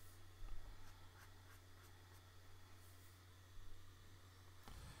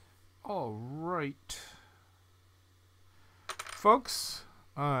 All right. Folks,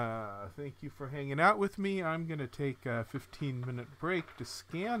 thank you for hanging out with me. I'm going to take a 15-minute break to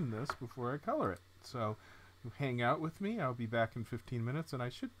scan this before I color it. So hang out with me. I'll be back in 15 minutes, and I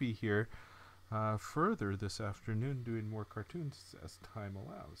should be here further this afternoon doing more cartoons as time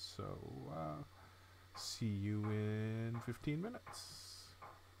allows. So see you in 15 minutes.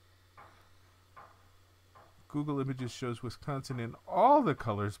 Google Images shows Wisconsin in all the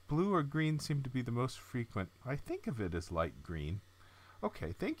colors. Blue or green seem to be the most frequent. I think of it as light green.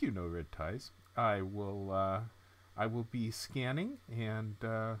 Okay, thank you, No Red Ties. I will be scanning and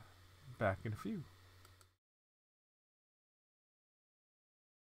back in a few.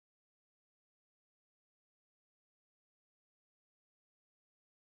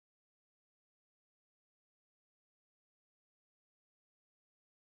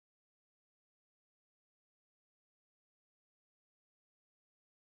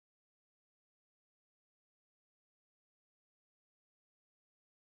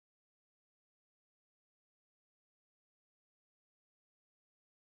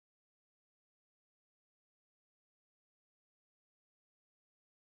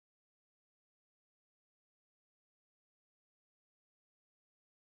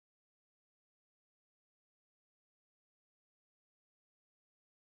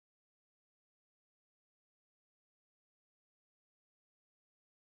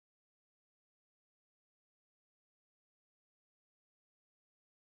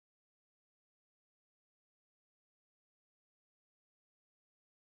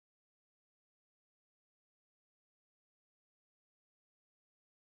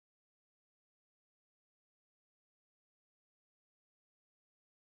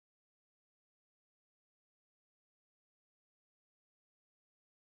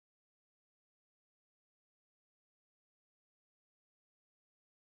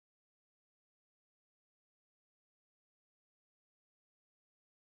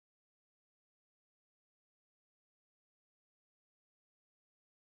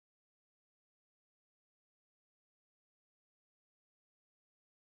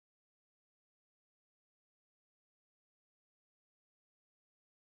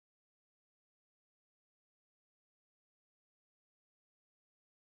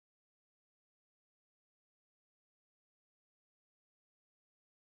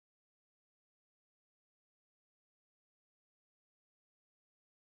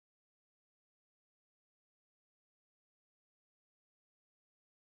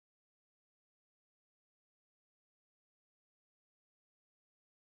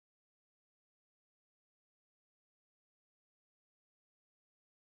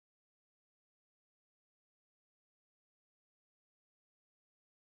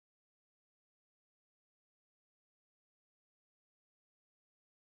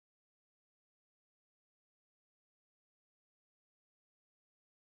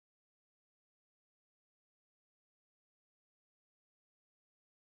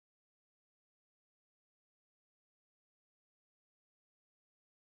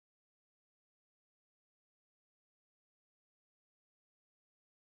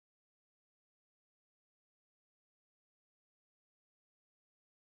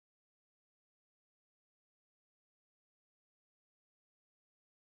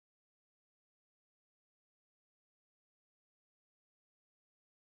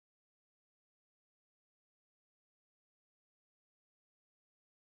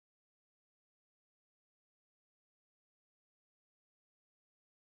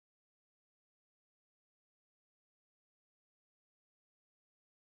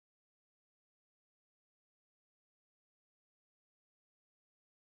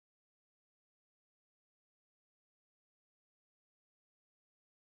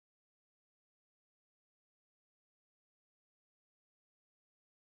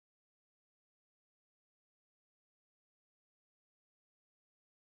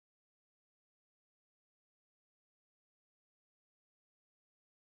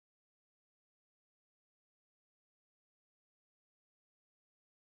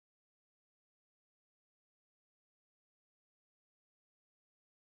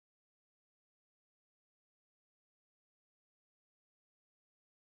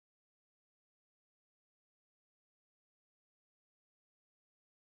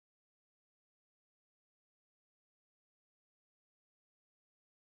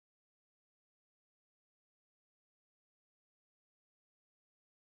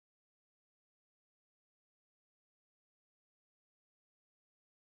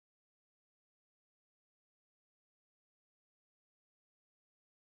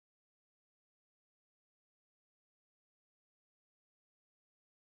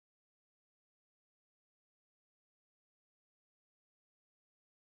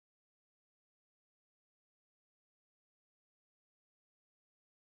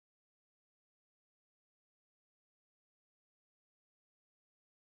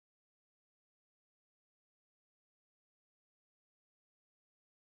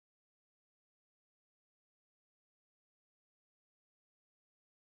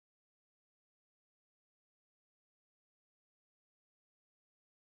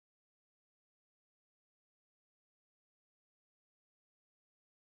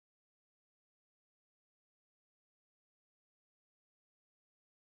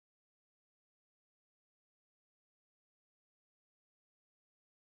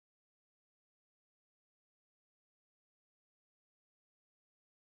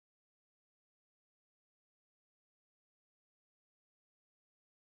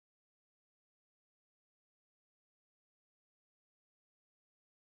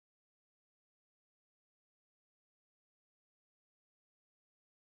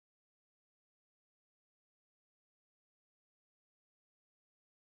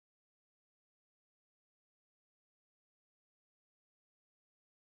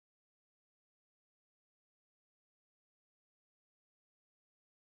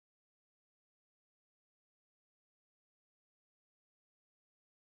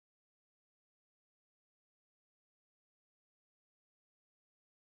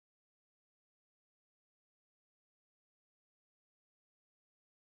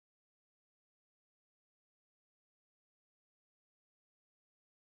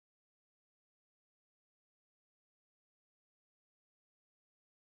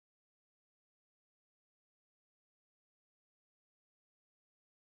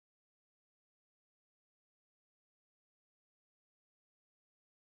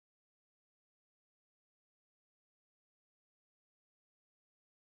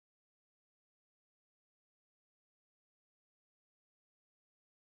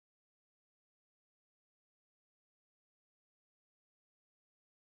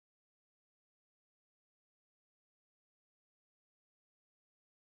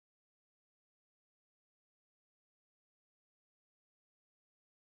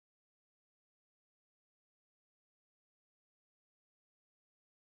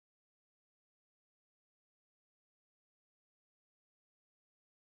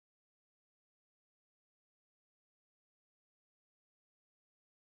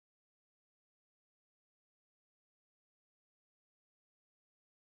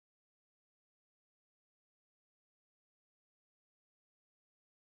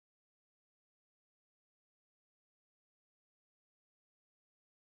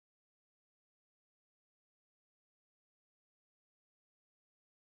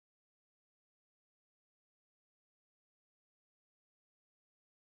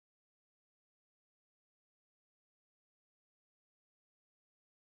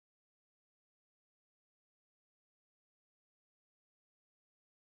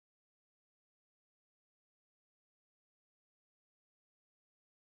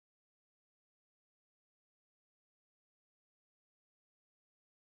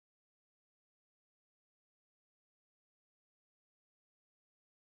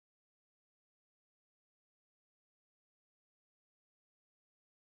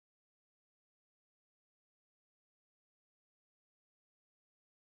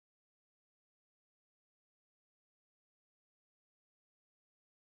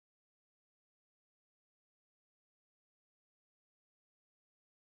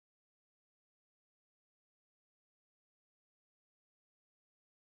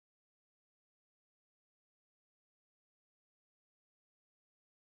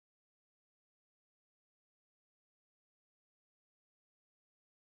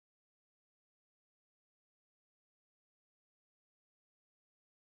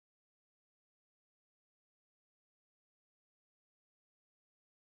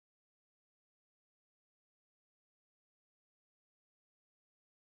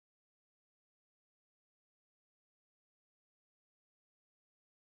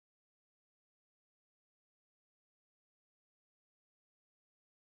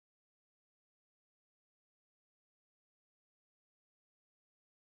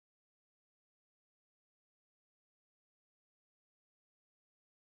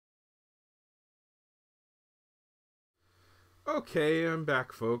 Okay, I'm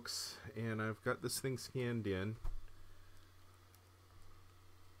back, folks, and I've got this thing scanned in.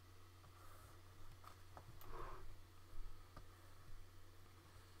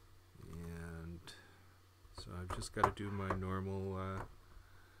 And so I've just got to do my normal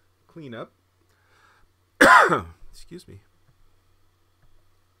cleanup. Excuse me.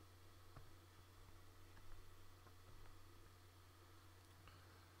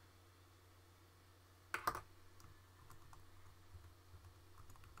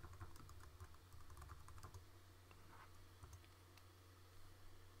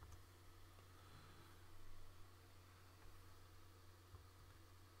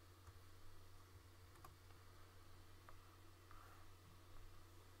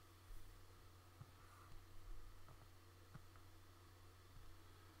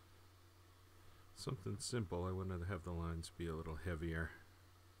 Something simple. I wanted to have the lines be a little heavier.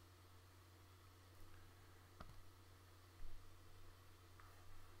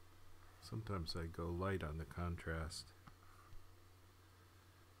 Sometimes I go light on the contrast.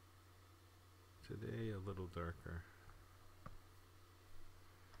 Today a little darker.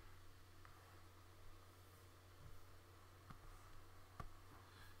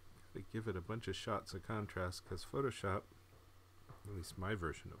 Gotta give it a bunch of shots of contrast because Photoshop, at least my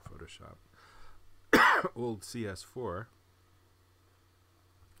version of Photoshop, old CS4,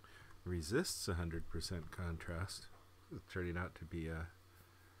 resists 100% contrast. It's turning out to be a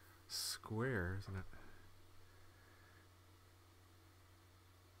square, isn't it?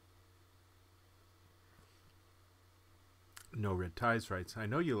 No Red Ties writes, I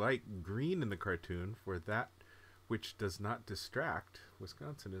know you like green in the cartoon for that which does not distract.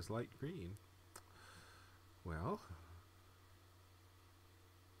 Wisconsin is light green. Well,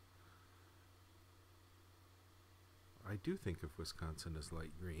 I do think of Wisconsin as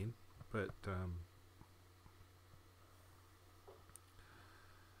light green, but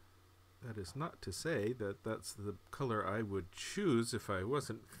that is not to say that that's the color I would choose if I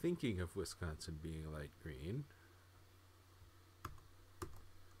wasn't thinking of Wisconsin being light green.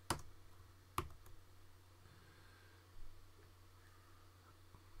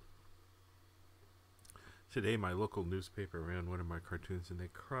 Today my local newspaper ran one of my cartoons and they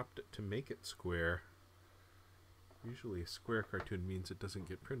cropped it to make it square. Usually a square cartoon means it doesn't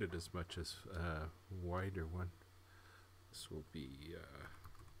get printed as much as a wider one. This will be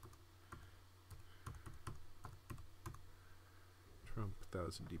Trump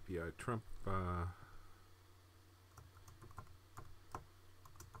 1000 DPI. Trump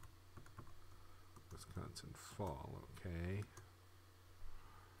Wisconsin fall, okay.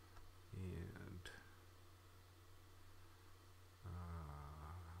 And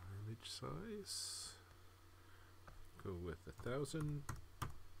image size. Go with 1,000,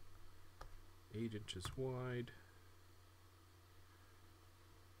 8 inches wide,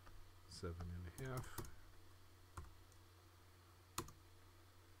 7.5.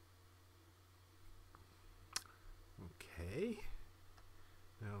 Okay.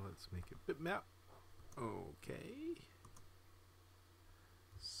 Now let's make it bitmap. Okay.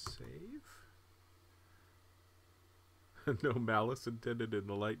 Save. No malice intended in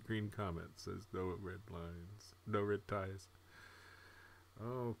the light green comment, says no red lines. No red ties.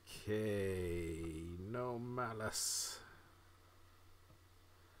 Okay. No malice.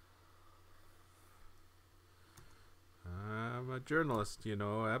 I'm a journalist, you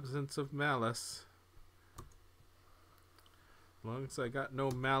know. Absence of malice. As long as I got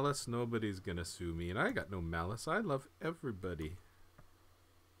no malice, nobody's gonna sue me. And I got no malice. I love everybody.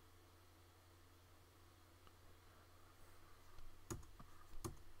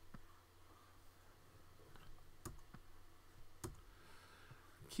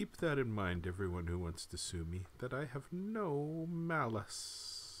 Keep that in mind, everyone who wants to sue me, that I have no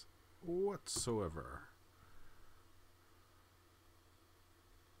malice whatsoever.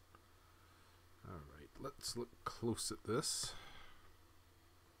 Alright, let's look close at this.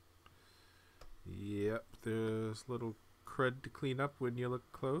 Yep, there's little crud to clean up when you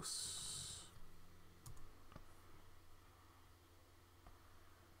look close.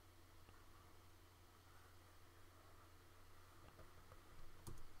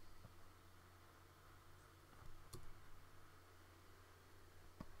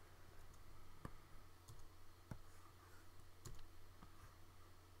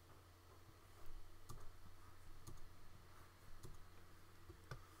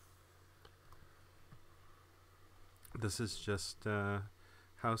 This is just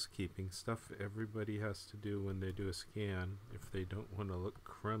housekeeping stuff everybody has to do when they do a scan if they don't want to look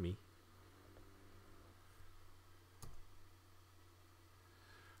crummy.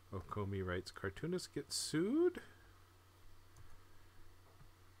 Okomi writes, cartoonists get sued?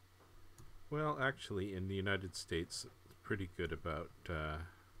 Well, actually, in the United States, it's pretty good about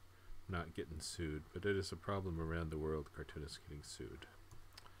not getting sued, but it is a problem around the world, cartoonists getting sued.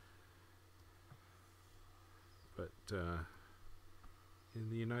 But in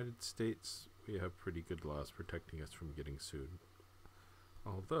the United States, we have pretty good laws protecting us from getting sued.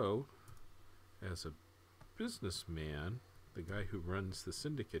 Although, as a businessman, the guy who runs the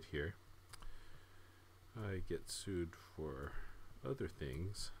syndicate here, I get sued for other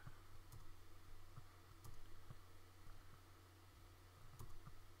things.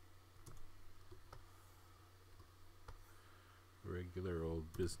 Regular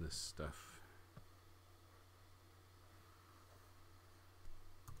old business stuff.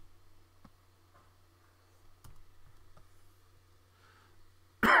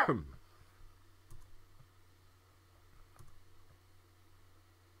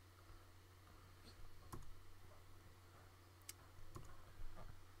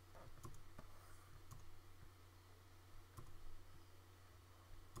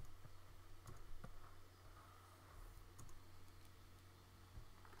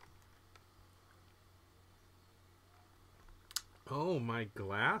 Oh, my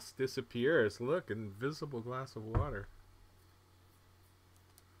glass disappears. Look, invisible glass of water.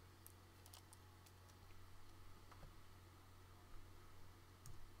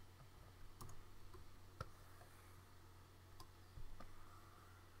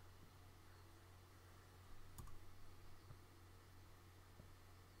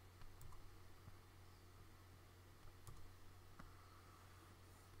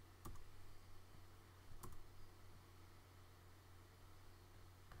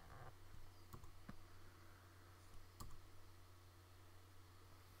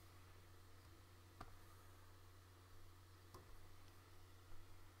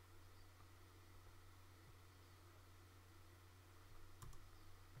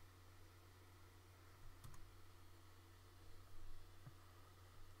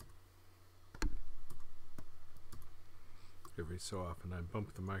 Every so often I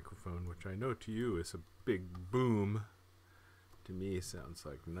bump the microphone, which I know to you is a big boom. To me, sounds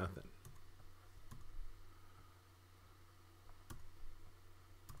like nothing.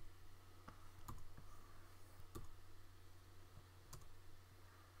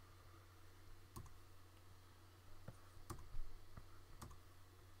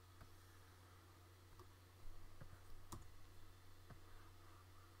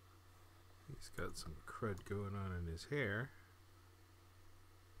 He's got some crud going on in his hair.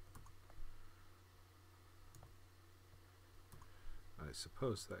 I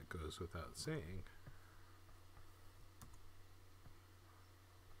suppose that goes without saying.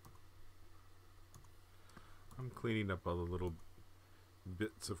 I'm cleaning up all the little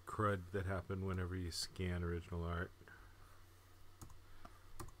bits of crud that happen whenever you scan original art.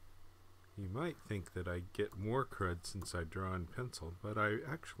 You might think that I get more crud since I draw in pencil, but I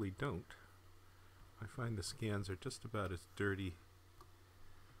actually don't. I find the scans are just about as dirty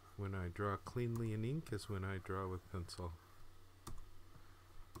when I draw cleanly in ink as when I draw with pencil.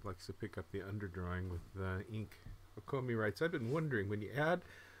 Likes to pick up the underdrawing with ink. Okomi writes, I've been wondering, when you add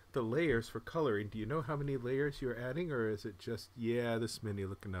the layers for coloring, do you know how many layers you're adding, or is it just, yeah, this many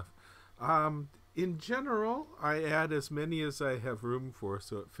look enough? In general, I add as many as I have room for,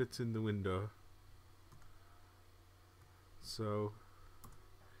 so it fits in the window. So,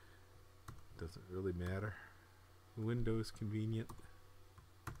 doesn't really matter. The window is convenient.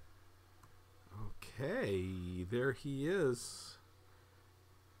 Okay, there he is.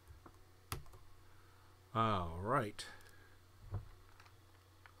 All right.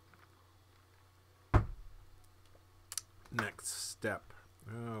 Next step.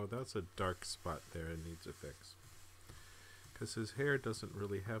 Oh, that's a dark spot there. It needs a fix. Because his hair doesn't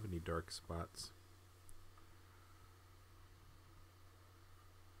really have any dark spots.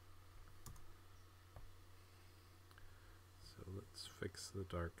 So let's fix the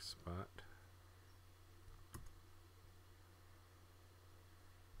dark spot.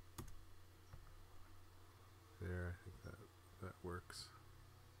 There, I think that works.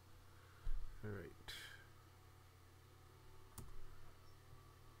 All right.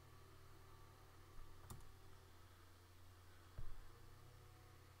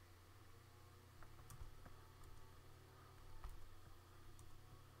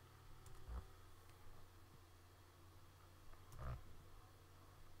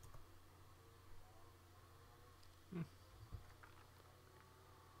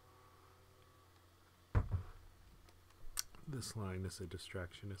 This line is a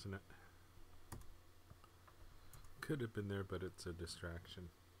distraction, isn't it? Could have been there, but it's a distraction.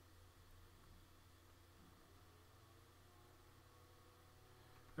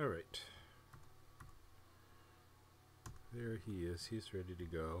 All right. There he is. He's ready to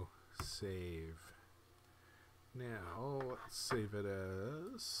go. Save. Now, let's save it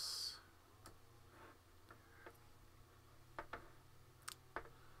as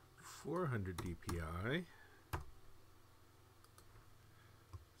 400 DPI.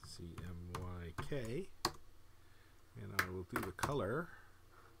 CMYK. And I will do the color.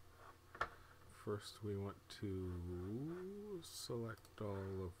 First, we want to select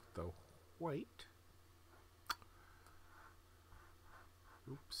all of the white.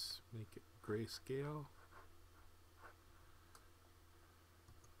 Oops, make it grayscale.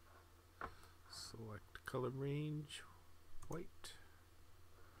 Select color range, white.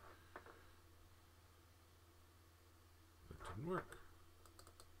 That didn't work.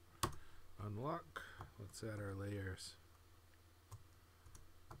 Unlock. Let's add our layers.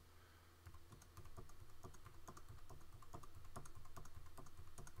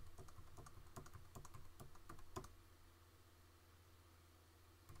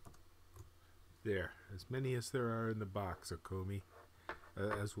 There, as many as there are in the box, Okomi,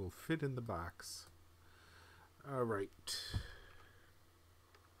 as will fit in the box. All right.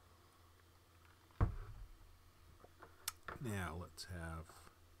 Now let's have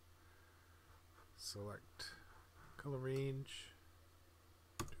select color range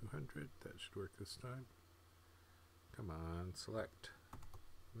 200. That should work this time. Come on, select.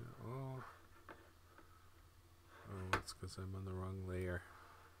 Oh, that's because I'm on the wrong layer.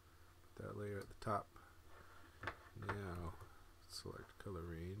 That layer at the top. Now select color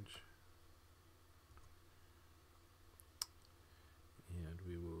range, and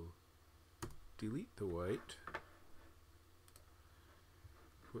we will delete the white,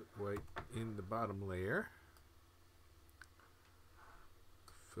 put white in the bottom layer,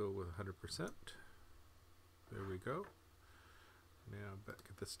 fill with 100%. There we go. Now back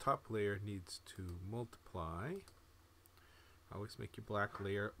at this top layer needs to multiply. Always make your black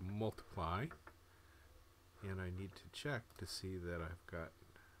layer multiply, and I need to check to see that I've got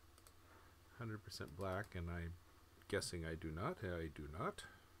 100% black, and I'm guessing I do not. I do not.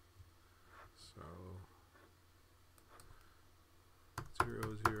 So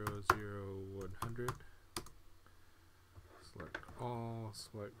 0, 0, 0, 100. Select all.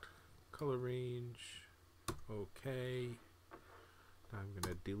 Select color range. OK. Now I'm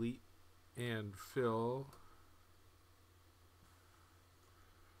going to delete and fill.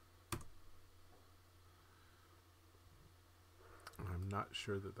 I'm not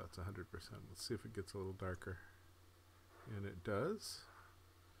sure that that's 100%. Let's see if it gets a little darker. And it does.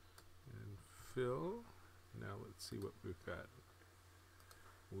 And fill. Now let's see what we've got.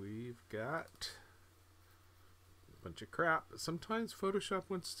 We've got a bunch of crap. Sometimes Photoshop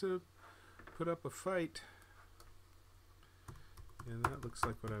wants to put up a fight. And that looks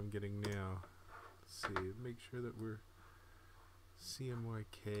like what I'm getting now. Let's see. Make sure that we're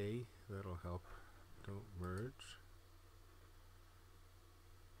CMYK. That'll help. Don't merge.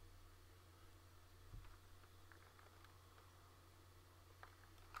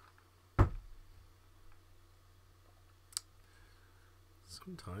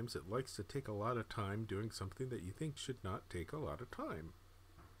 Sometimes it likes to take a lot of time doing something that you think should not take a lot of time.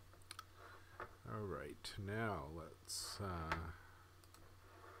 Alright, now let's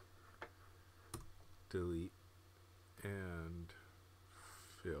delete and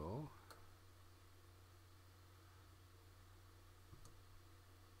fill.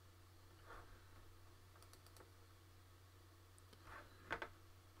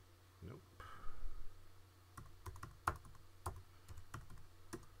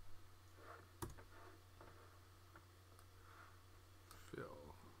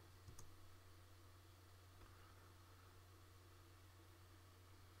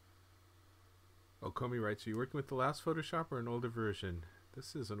 Okomi writes, are you working with the last Photoshop or an older version?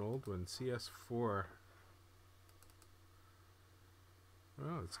 This is an old one, CS4.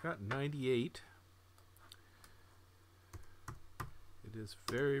 Oh, it's got 98. It is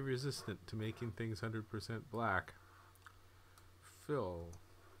very resistant to making things 100% black. Fill.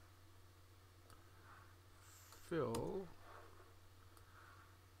 Fill.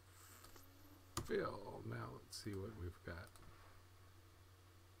 Fill. Now let's see what we've got.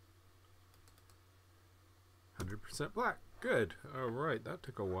 100% black. Good. Alright, that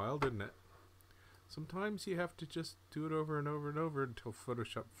took a while, didn't it? Sometimes you have to just do it over and over and over until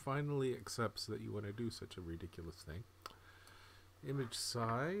Photoshop finally accepts that you want to do such a ridiculous thing. Image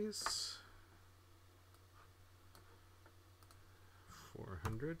size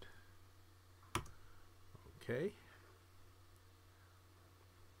 400. Okay.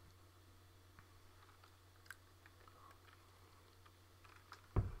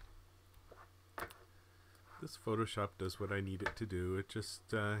 This Photoshop does what I need it to do. It just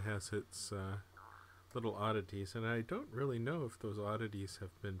has its little oddities, and I don't really know if those oddities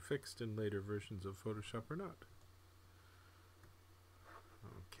have been fixed in later versions of Photoshop or not.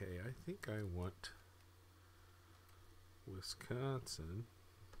 Okay, I think I want Wisconsin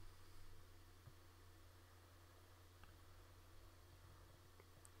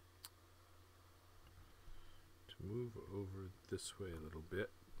to move over this way a little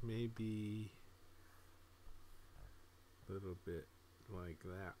bit, maybe a little bit like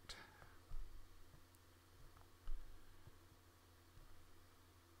that.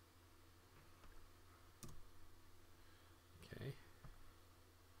 Okay.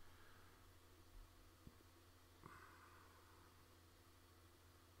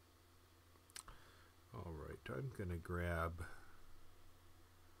 All right, I'm going to grab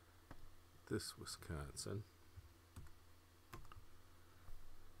this Wisconsin.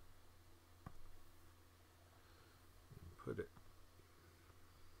 Put it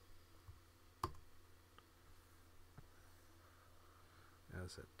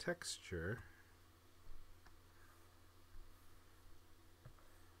as a texture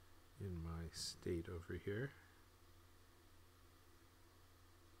in my state over here.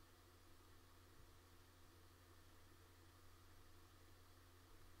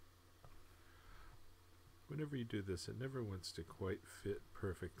 Whenever you do this, it never wants to quite fit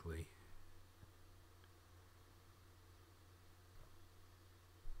perfectly.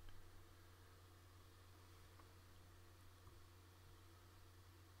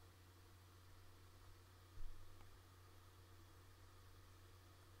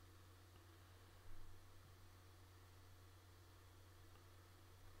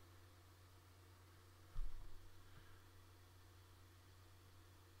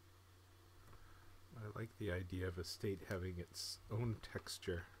 I like the idea of a state having its own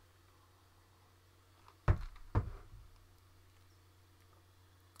texture. So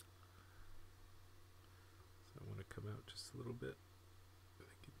I want to come out just a little bit. I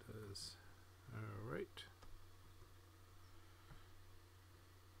think it does. All right.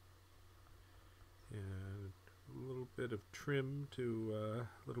 And a little bit of trim to a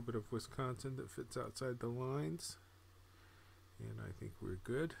little bit of Wisconsin that fits outside the lines. And I think we're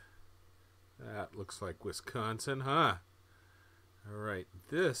good. That looks like Wisconsin, huh? All right,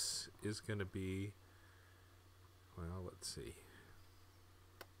 this is going to be, well, let's see.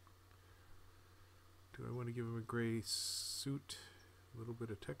 Do I want to give him a gray suit, a little bit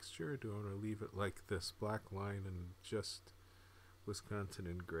of texture? Or do I want to leave it like this, black line and just Wisconsin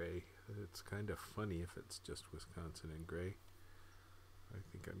in gray? It's kind of funny if it's just Wisconsin in gray. I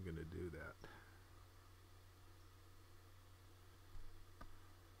think I'm going to do that.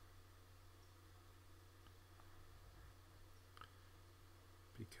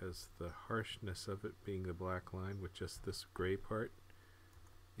 Because the harshness of it being the black line with just this gray part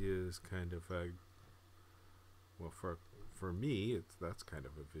is kind of a, well, for me, that's kind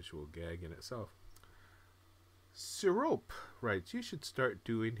of a visual gag in itself. Sirope writes, you should start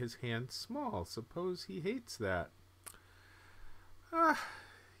doing his hands small. Suppose he hates that.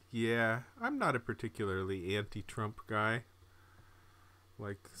 Yeah, I'm not a particularly anti-Trump guy.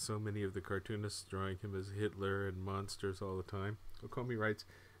 Like so many of the cartoonists drawing him as Hitler and monsters all the time. Okomi writes,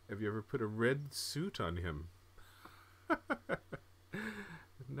 have you ever put a red suit on him?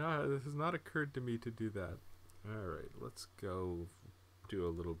 No, this has not occurred to me to do that. Alright, let's go do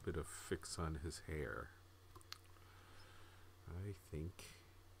a little bit of fix on his hair. I think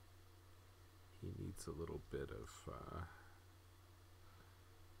he needs a little bit of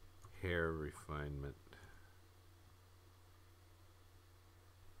hair refinement.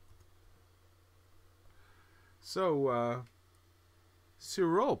 So,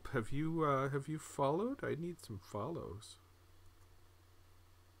 Sirope, have you followed? I need some follows.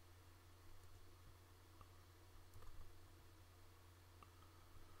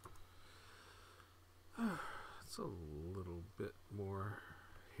 It's a little bit more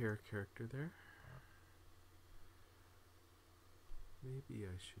hair character there. Maybe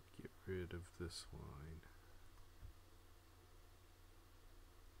I should get rid of this line.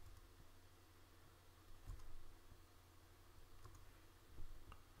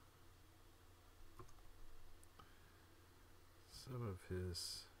 Some of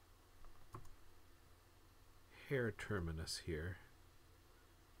his hair terminus here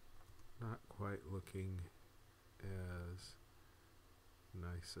not quite looking as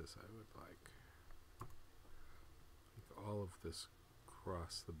nice as I would like. I think all of this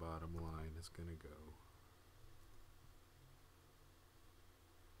across the bottom line is going to go.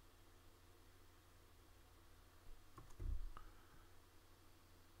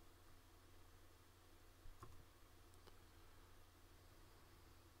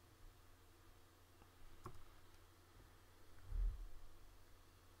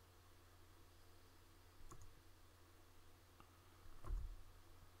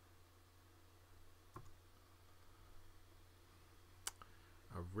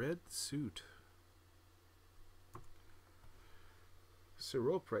 red suit. Sir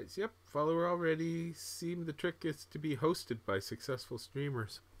Rollprice. Yep, follower already. Seem the trick is to be hosted by successful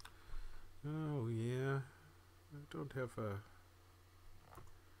streamers. Oh yeah. I don't have a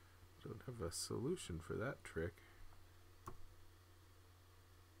solution for that trick.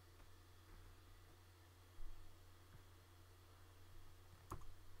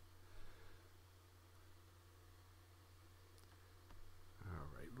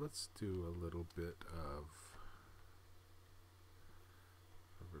 Alright, let's do a little bit of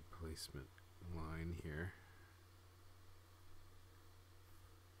a replacement line here.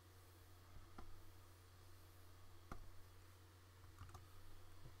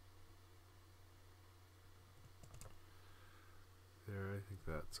 There, I think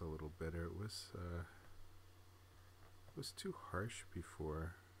that's a little better. It was too harsh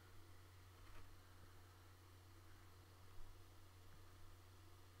before.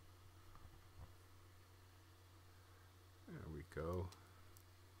 There we go.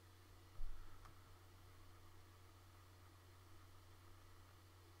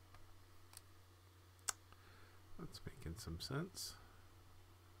 That's making some sense.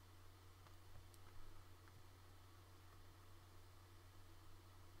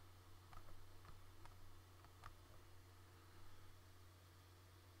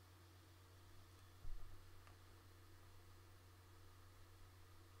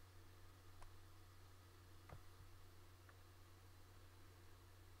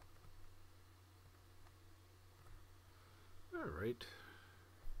 All right.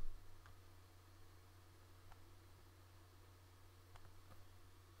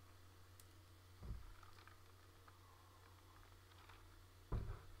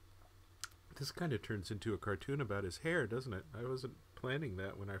 This kind of turns into a cartoon about his hair, doesn't it? I wasn't planning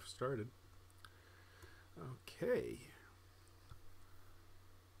that when I started. Okay.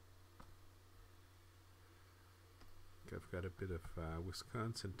 I've got a bit of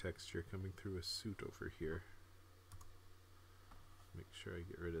Wisconsin texture coming through a suit over here. Make sure I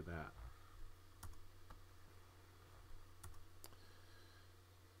get rid of that.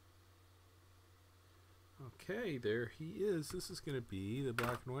 Okay, there he is. This is going to be the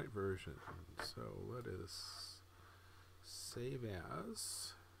black and white version. So let us save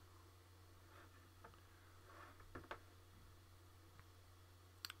as.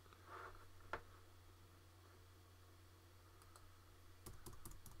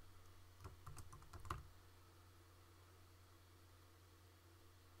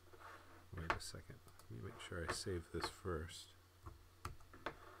 Wait a second. Let me make sure I save this first.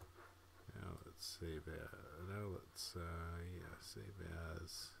 Now let's save as. Now let's yeah, save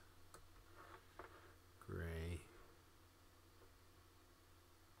as gray.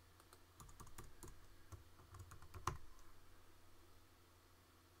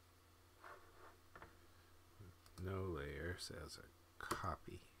 No layers as a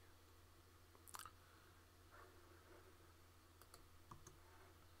copy.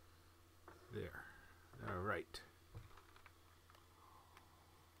 There. All right.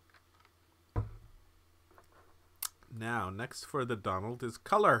 Now, next for the Donald is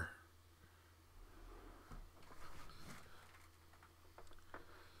color.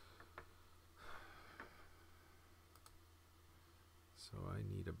 So I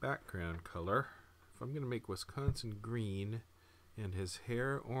need a background color. If I'm going to make Wisconsin green and his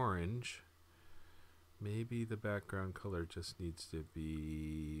hair orange, maybe the background color just needs to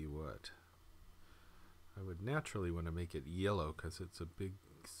be what? I would naturally want to make it yellow because it's a big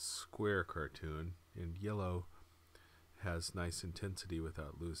square cartoon, and yellow has nice intensity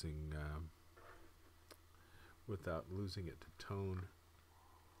without losing it to tone.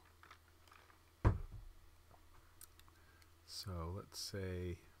 So let's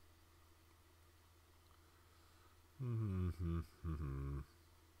say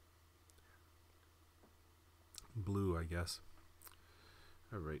blue, I guess.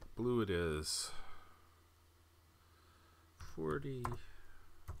 All right, blue it is. 40,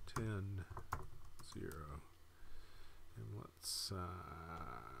 10, 0. And let's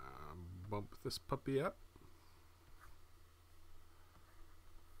bump this puppy up.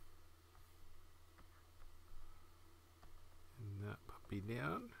 And that puppy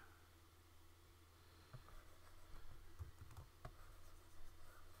down.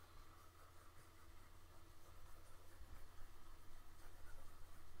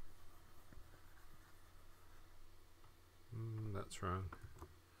 That's wrong.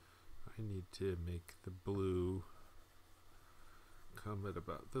 I need to make the blue come at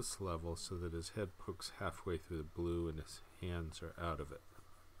about this level so that his head pokes halfway through the blue and his hands are out of it.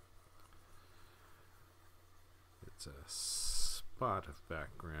 It's a spot of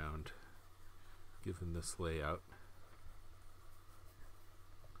background given this layout.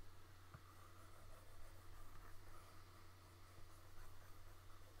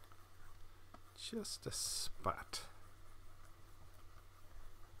 Just a spot.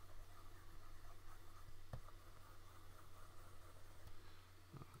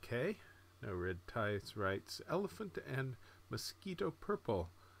 Okay, No Red Ties writes, elephant and mosquito purple.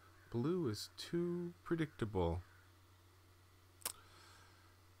 Blue is too predictable.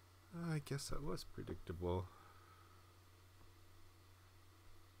 I guess that was predictable.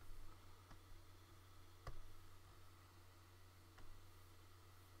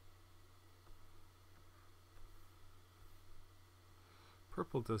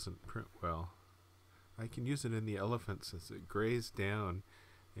 Purple doesn't print well. I can use it in the elephant since it grays down,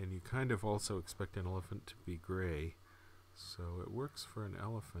 and you kind of also expect an elephant to be gray. So it works for an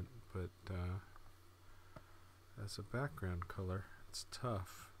elephant, but as a background color, it's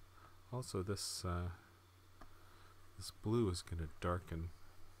tough. Also, this blue is going to darken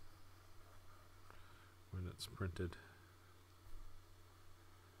when it's printed.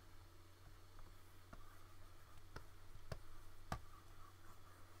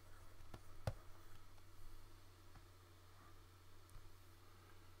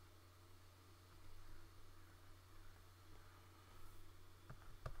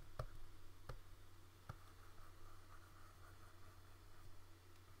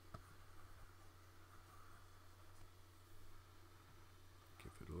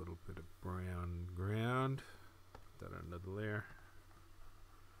 A little bit of brown ground. Put that on another layer.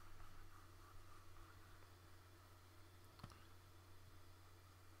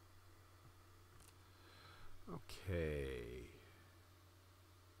 Okay.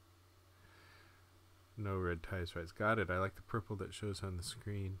 No Red Ties writes, got it. I like the purple that shows on the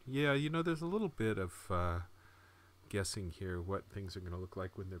screen. Yeah, you know, there's a little bit of guessing here what things are going to look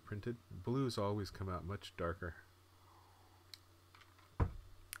like when they're printed. Blues always come out much darker.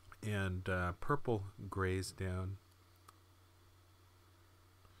 And purple grays down.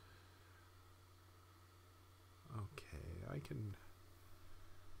 Okay, I can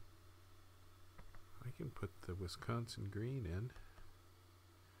put the Wisconsin green in.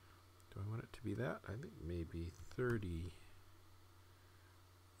 Do I want it to be that? I think maybe 30,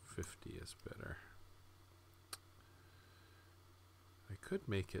 50 is better. I could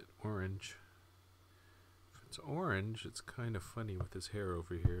make it orange. It's orange. It's kind of funny with his hair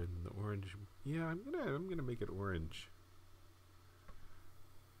over here and the orange. Yeah, I'm gonna make it orange.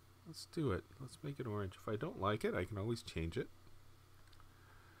 Let's do it. Let's make it orange. If I don't like it, I can always change it.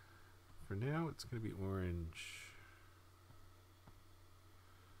 For now, it's gonna be orange.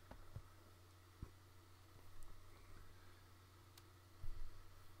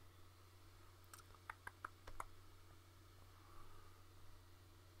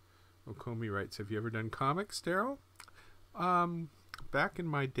 Okomi writes, have you ever done comics, Daryl? Back in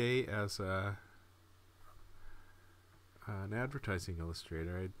my day as an advertising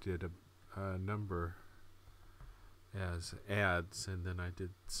illustrator, I did a number as ads, and then I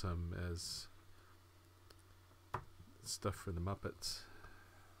did some as stuff for the Muppets.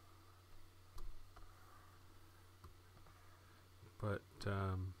 But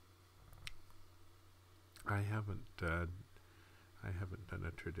I haven't done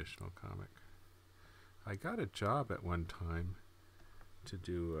a traditional comic. I got a job at one time to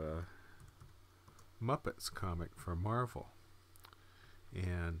do a Muppets comic for Marvel.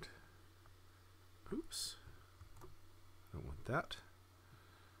 And, oops, I don't want that.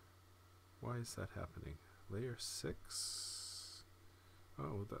 Why is that happening? Layer 6.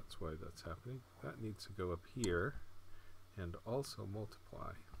 Oh, that's why that's happening. That needs to go up here and also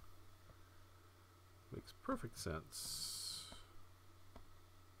multiply. Makes perfect sense.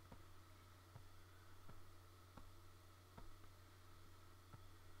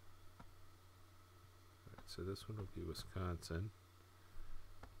 So this one will be Wisconsin.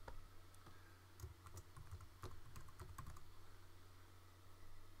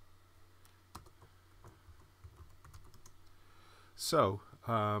 So,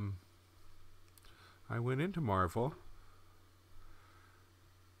 I went into Marvel,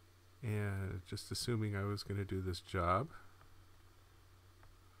 and just assuming I was going to do this job.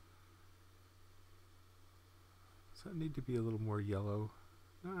 Does that need to be a little more yellow?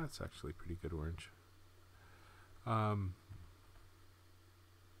 No, it's actually pretty good orange.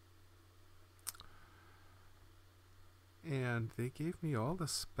 And they gave me all the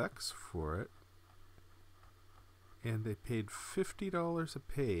specs for it, and they paid $50 a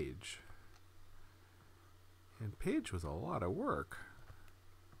page, and page was a lot of work.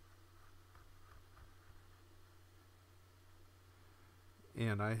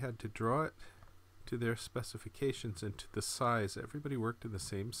 and I had to draw it to their specifications and to the size. Everybody worked in the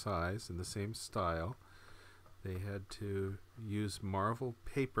same size and the same style. They had to use Marvel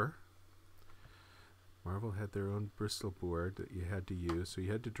paper. Marvel had their own Bristol board that you had to use, so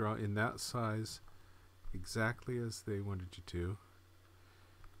you had to draw in that size exactly as they wanted you to.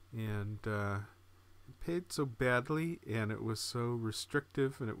 And it paid so badly, and it was so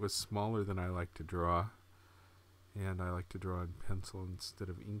restrictive, and it was smaller than I like to draw. And I like to draw in pencil instead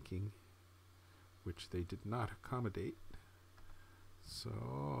of inking, which they did not accommodate.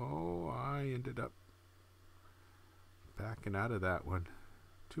 So I ended up backing out of that one.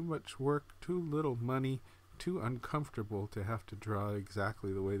 Too much work, too little money, too uncomfortable to have to draw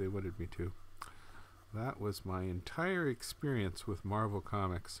exactly the way they wanted me to. That was my entire experience with Marvel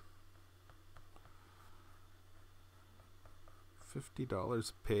Comics. $50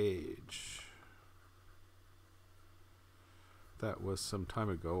 a page. That was some time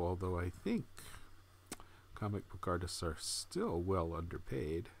ago, although I think comic book artists are still well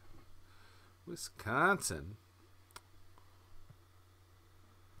underpaid. Wisconsin.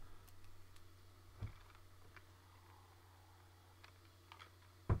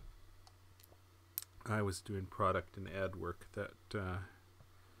 I was doing product and ad work that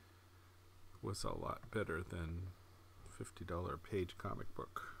was a lot better than $50 a page comic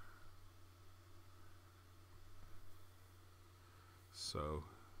book. So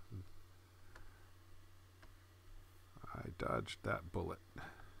I dodged that bullet.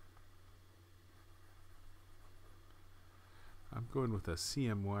 I'm going with a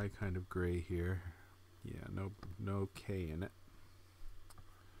CMY kind of gray here. Yeah, no K in it,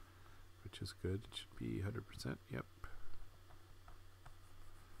 which is good. It should be 100%. Yep.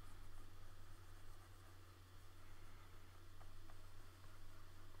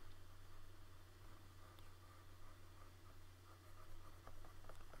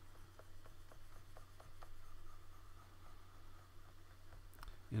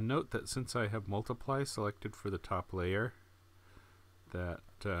 And note that since I have multiply selected for the top layer, that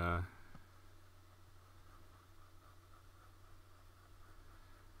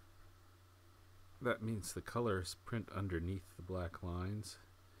that means the colors print underneath the black lines,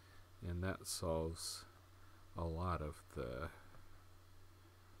 and that solves a lot of the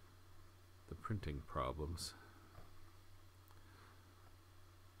printing problems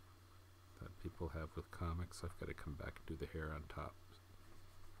that people have with comics. I've got to come back and do the hair on top.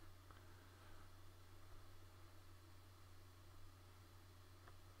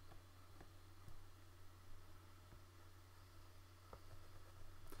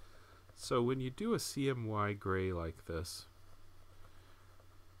 So when you do a CMY gray like this,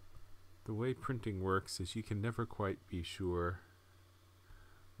 the way printing works is you can never quite be sure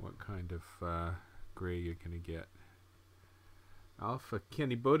what kind of gray you're going to get. Alpha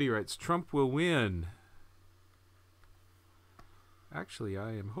Kenny Bodie writes, Trump will win. Actually,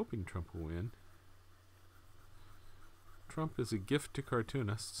 I am hoping Trump will win. Trump is a gift to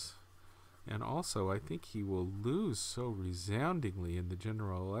cartoonists. And also, I think he will lose so resoundingly in the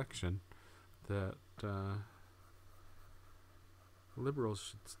general election that liberals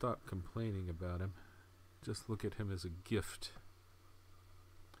should stop complaining about him. Just look at him as a gift.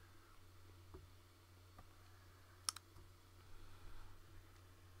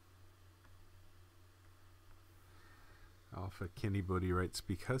 Alpha Kenny Bodie writes,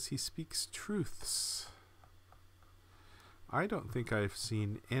 because he speaks truths. I don't think I've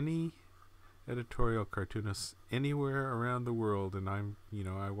seen any editorial cartoonists anywhere around the world, and I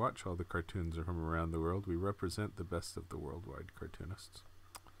watch all the cartoons from around the world. We represent the best of the worldwide cartoonists.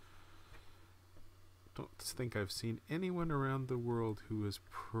 Don't think I've seen anyone around the world who is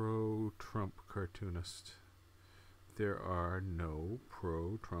pro-Trump cartoonist. There are no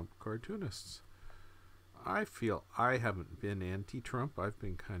pro-Trump cartoonists. I feel I haven't been anti-Trump. I've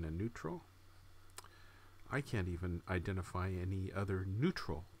been kind of neutral. I can't even identify any other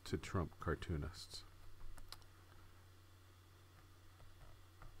neutral to Trump cartoonists.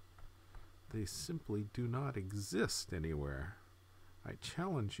 They simply do not exist anywhere. I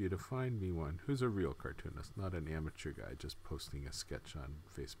challenge you to find me one who's a real cartoonist, not an amateur guy just posting a sketch on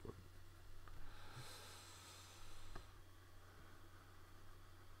Facebook.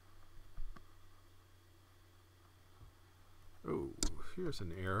 Oh, here's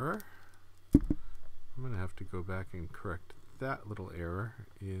an error. I'm going to have to go back and correct that little error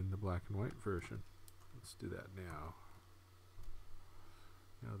in the black and white version. Let's do that now.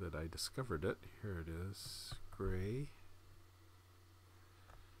 Now that I discovered it, here it is, gray.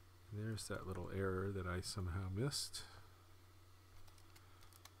 There's that little error that I somehow missed.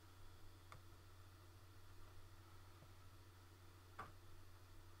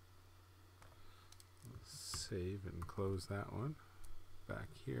 save and close that one. Back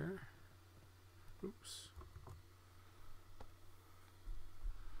here. Oops.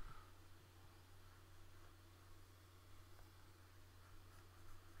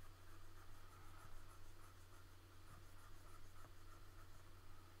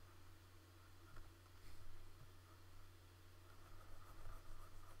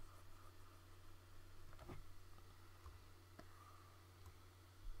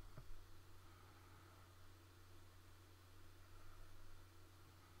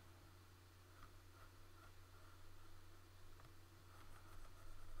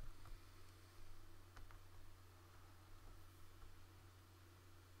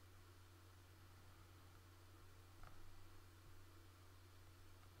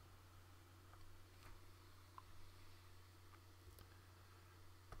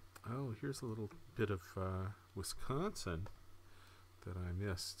 Oh, here's a little bit of Wisconsin that I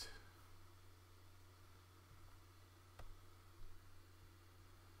missed.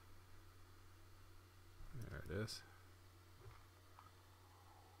 There it is.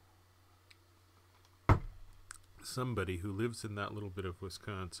 Somebody who lives in that little bit of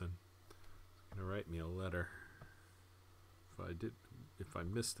Wisconsin is going to write me a letter if I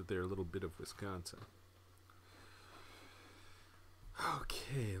missed their little bit of Wisconsin.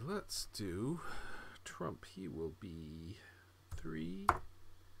 Okay, let's do Trump. He will be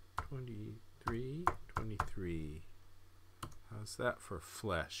 3/23/23. How's that for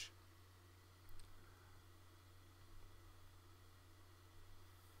flesh?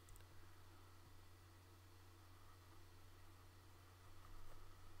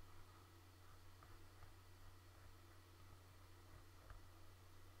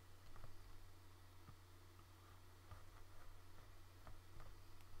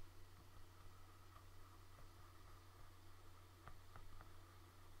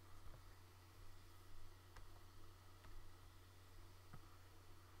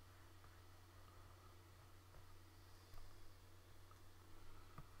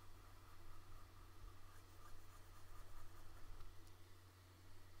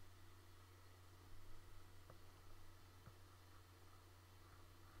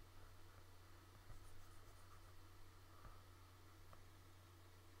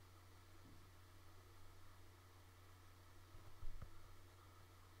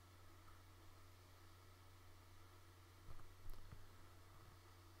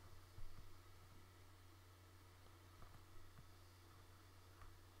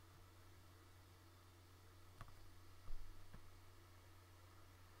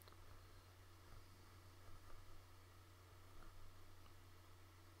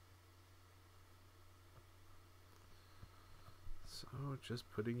 So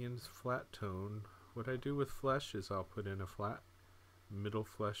just putting in flat tone. What I do with flesh is I'll put in a flat middle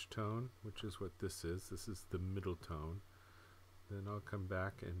flesh tone, which is what this is. This is the middle tone. Then I'll come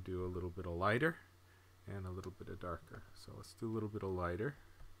back and do a little bit of lighter and a little bit of darker. So let's do a little bit of lighter.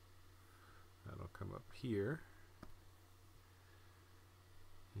 That'll come up here.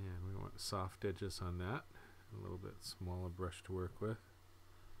 And we want soft edges on that. A little bit smaller brush to work with.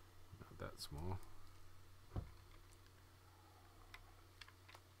 Not that small.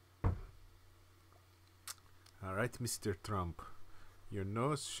 All right, Mr. Trump, your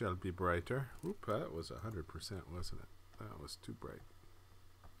nose shall be brighter. Oop, that was 100%, wasn't it? That was too bright.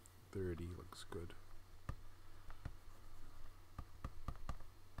 30 looks good.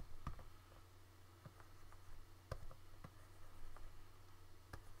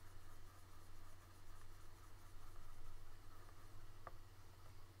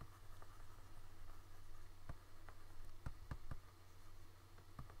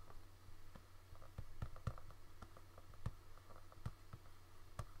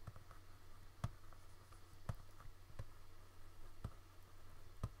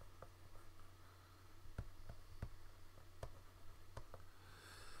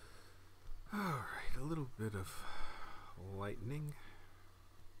 A little bit of lightening.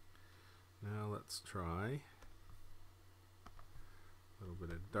 Now let's try a little bit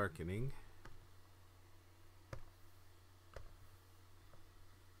of darkening.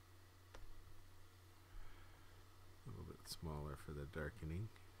 A little bit smaller for the darkening.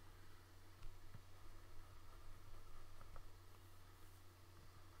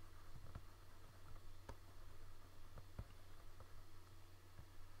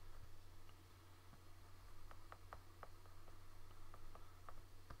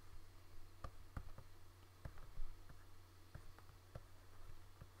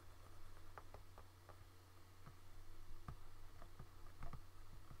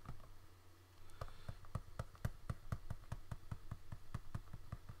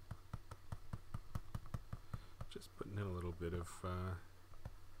 just putting in a little bit of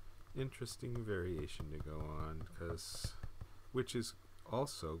interesting variation to go on, which is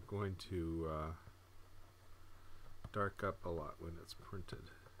also going to dark up a lot when it's printed.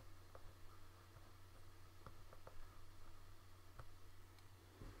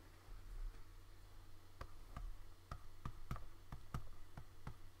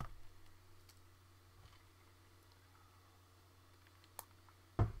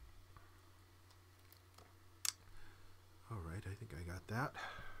 Alright, I think I got that.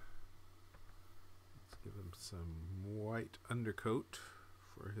 Let's give him some white undercoat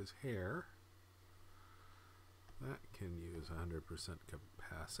for his hair. That can use 100%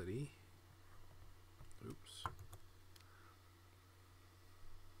 capacity. Oops.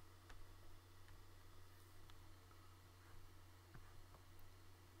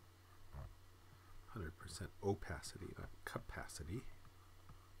 Opacity, not capacity.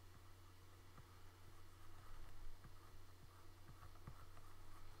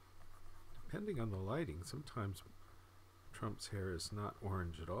 Depending on the lighting, sometimes Trump's hair is not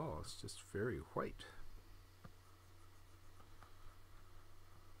orange at all. It's just very white.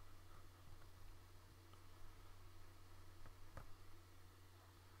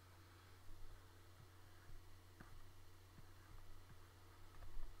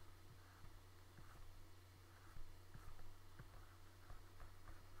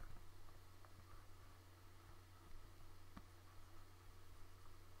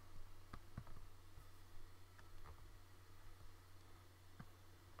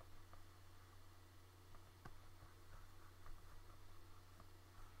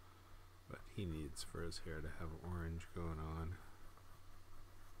 He needs for his hair to have orange going on.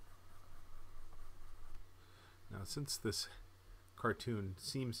 Now, since this cartoon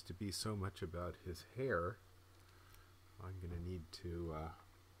seems to be so much about his hair, I'm going to need to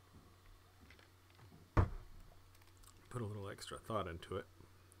put a little extra thought into it.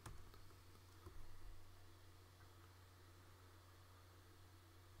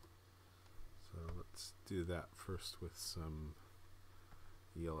 So let's do that first with some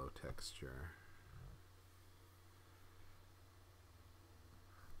yellow texture.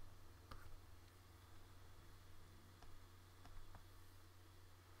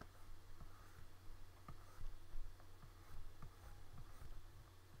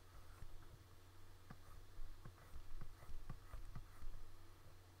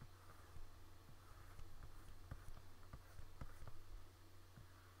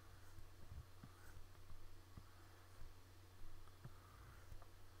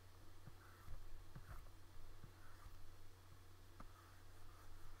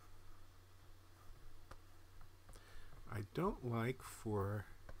 I don't like for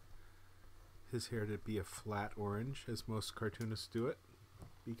his hair to be a flat orange, as most cartoonists do it,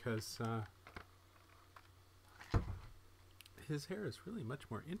 because his hair is really much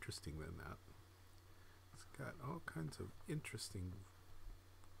more interesting than that. It's got all kinds of interesting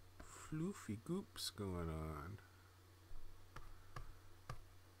floofy goops going on.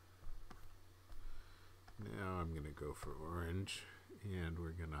 Now I'm going to go for orange, and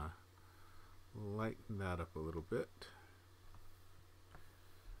we're going to lighten that up a little bit.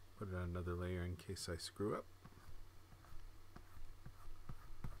 Put it on another layer in case I screw up.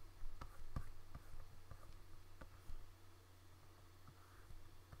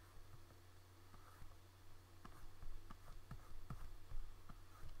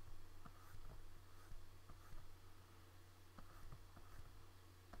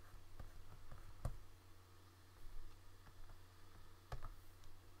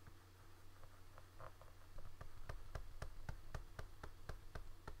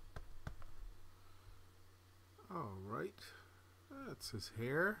 All right, that's his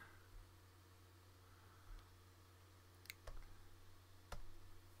hair.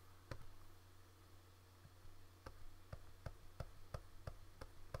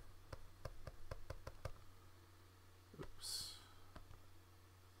 Oops.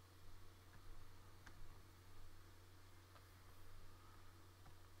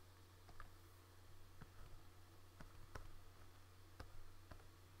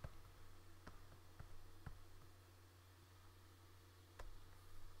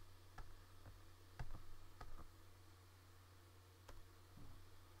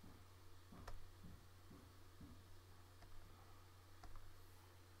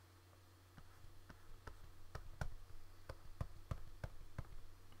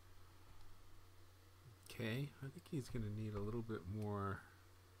 Okay, I think he's going to need a little bit more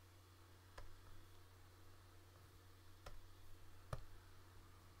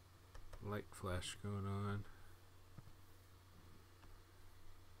light flash going on.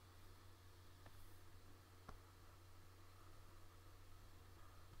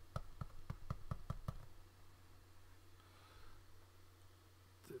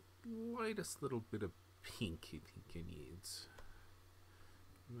 slightest little bit of pink you think he needs.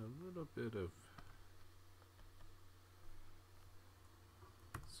 And a little bit of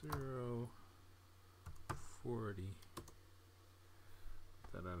 0.40.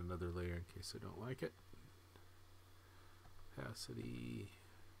 Put that on another layer in case I don't like it. Opacity.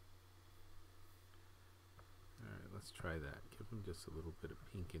 Alright, let's try that. Give him just a little bit of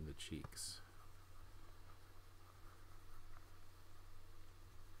pink in the cheeks.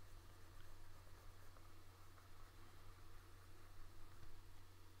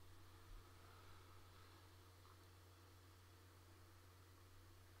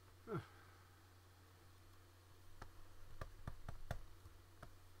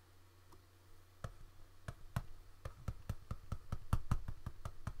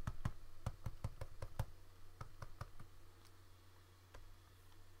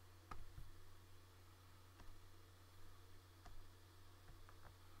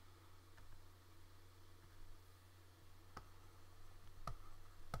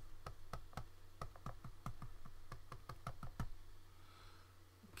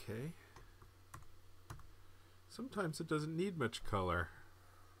 Okay. Sometimes it doesn't need much color.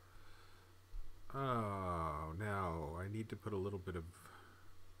 Oh, now I need to put a little bit of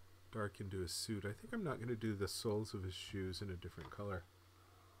dark into his suit. I think I'm not going to do the soles of his shoes in a different color,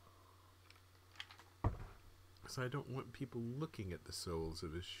 so I don't want people looking at the soles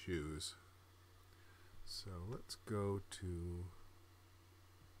of his shoes. So let's go to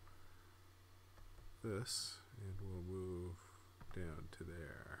this and we'll move down to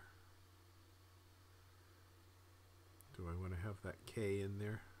there. Do I want to have that K in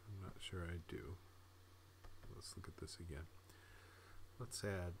there? I'm not sure I do. Let's look at this again. Let's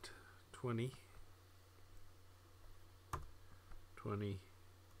add 20, 20,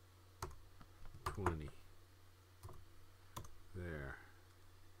 20. There.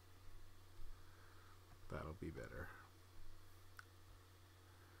 That'll be better.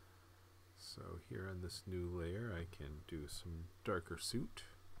 So here on this new layer I can do some darker suit.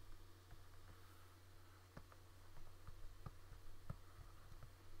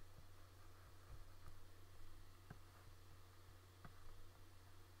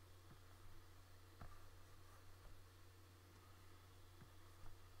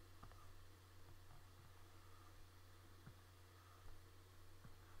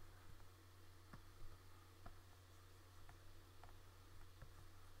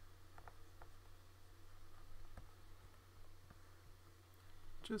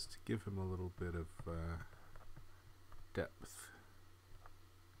 Just to give him a little bit of depth.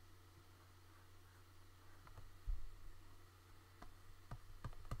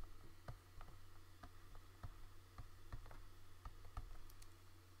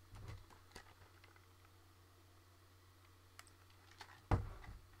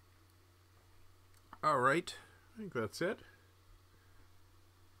 All right, I think that's it.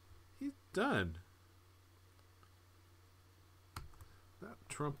 He's done. That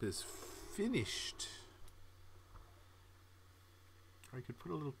Trump is finished. I could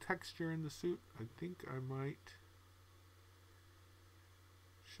put a little texture in the suit. I think I might.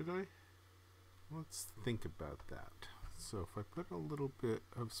 Should I? Let's think about that. So if I put a little bit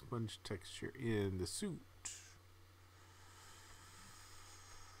of sponge texture in the suit.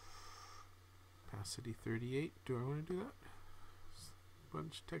 Opacity 38. Do I want to do that?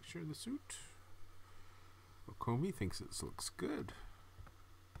 Sponge texture in the suit. Well, Comey thinks it looks good.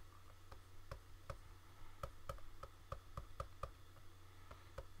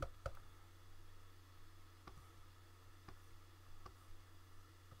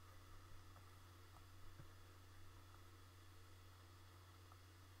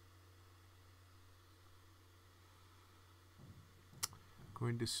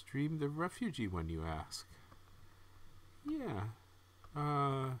 Going to stream the refugee one, you ask? Yeah.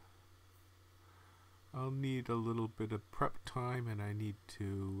 I'll need a little bit of prep time, and I need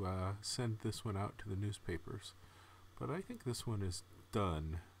to send this one out to the newspapers. But I think this one is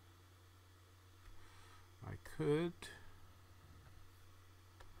done. I could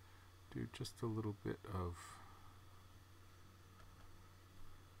do just a little bit of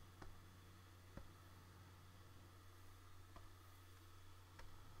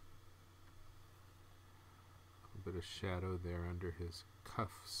shadow there under his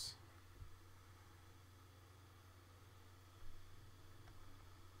cuffs.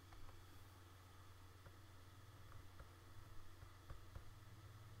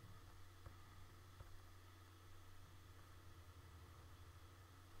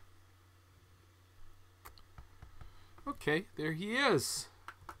 Okay, there he is.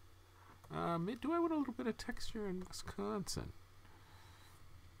 Do I want a little bit of texture in Wisconsin?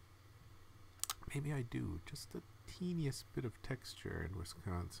 Maybe I do. Just the teeniest bit of texture in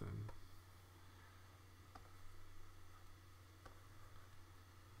Wisconsin.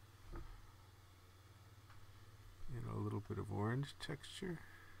 And a little bit of orange texture.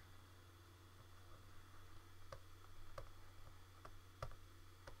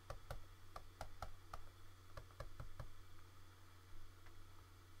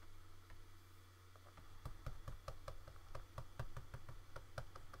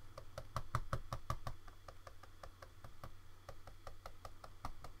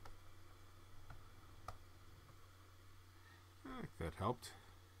 I think that helped.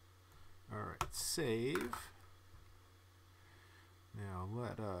 Alright, save. Now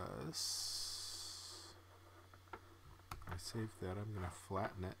let us... I saved that. I'm going to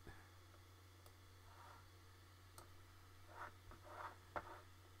flatten it.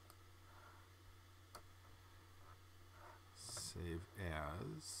 Save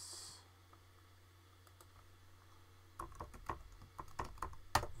as.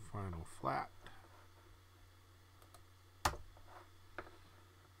 Final flat.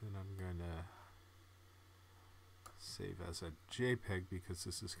 Then I'm going to save as a JPEG because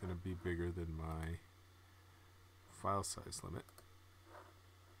this is going to be bigger than my file size limit.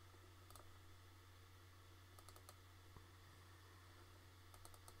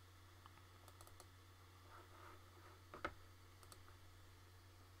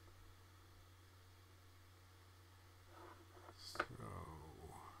 So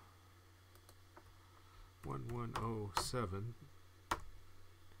 1107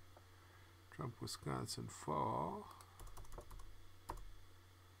 Trump, Wisconsin fall.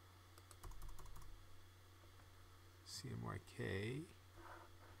 CMYK.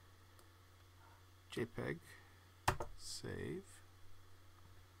 JPEG. Save.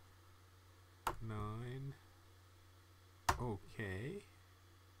 9. OK.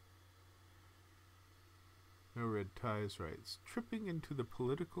 No red ties writes, tripping into the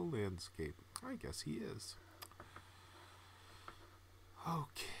political landscape. I guess he is.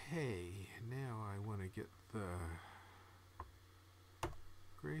 Okay, now I want to get the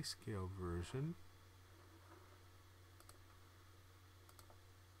grayscale version.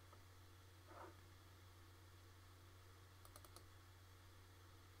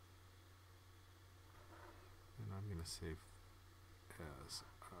 And I'm going to save as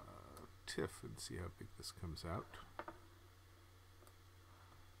TIFF and see how big this comes out.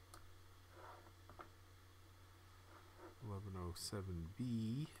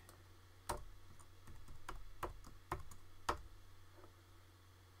 (1107B).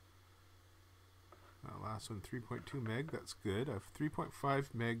 Last one 3.2 meg, that's good. I have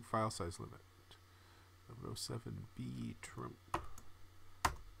 3.5 meg file size limit. 1107B Trump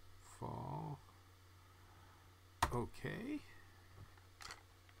fall. Okay.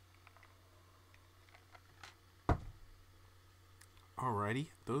 Alrighty,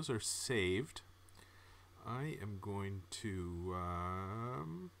 those are saved. I am going to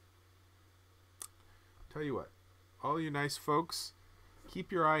tell you what, all you nice folks,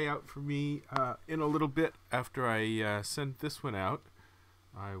 keep your eye out for me in a little bit after I send this one out.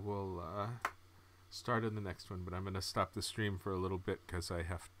 I will start on the next one, but I'm going to stop the stream for a little bit because I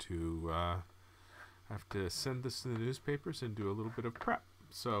have to send this to the newspapers and do a little bit of prep.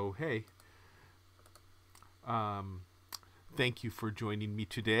 So hey, thank you for joining me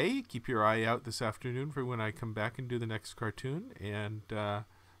today. Keep your eye out this afternoon for when I come back and do the next cartoon. And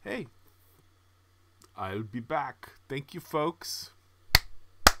hey, I'll be back. Thank you, folks.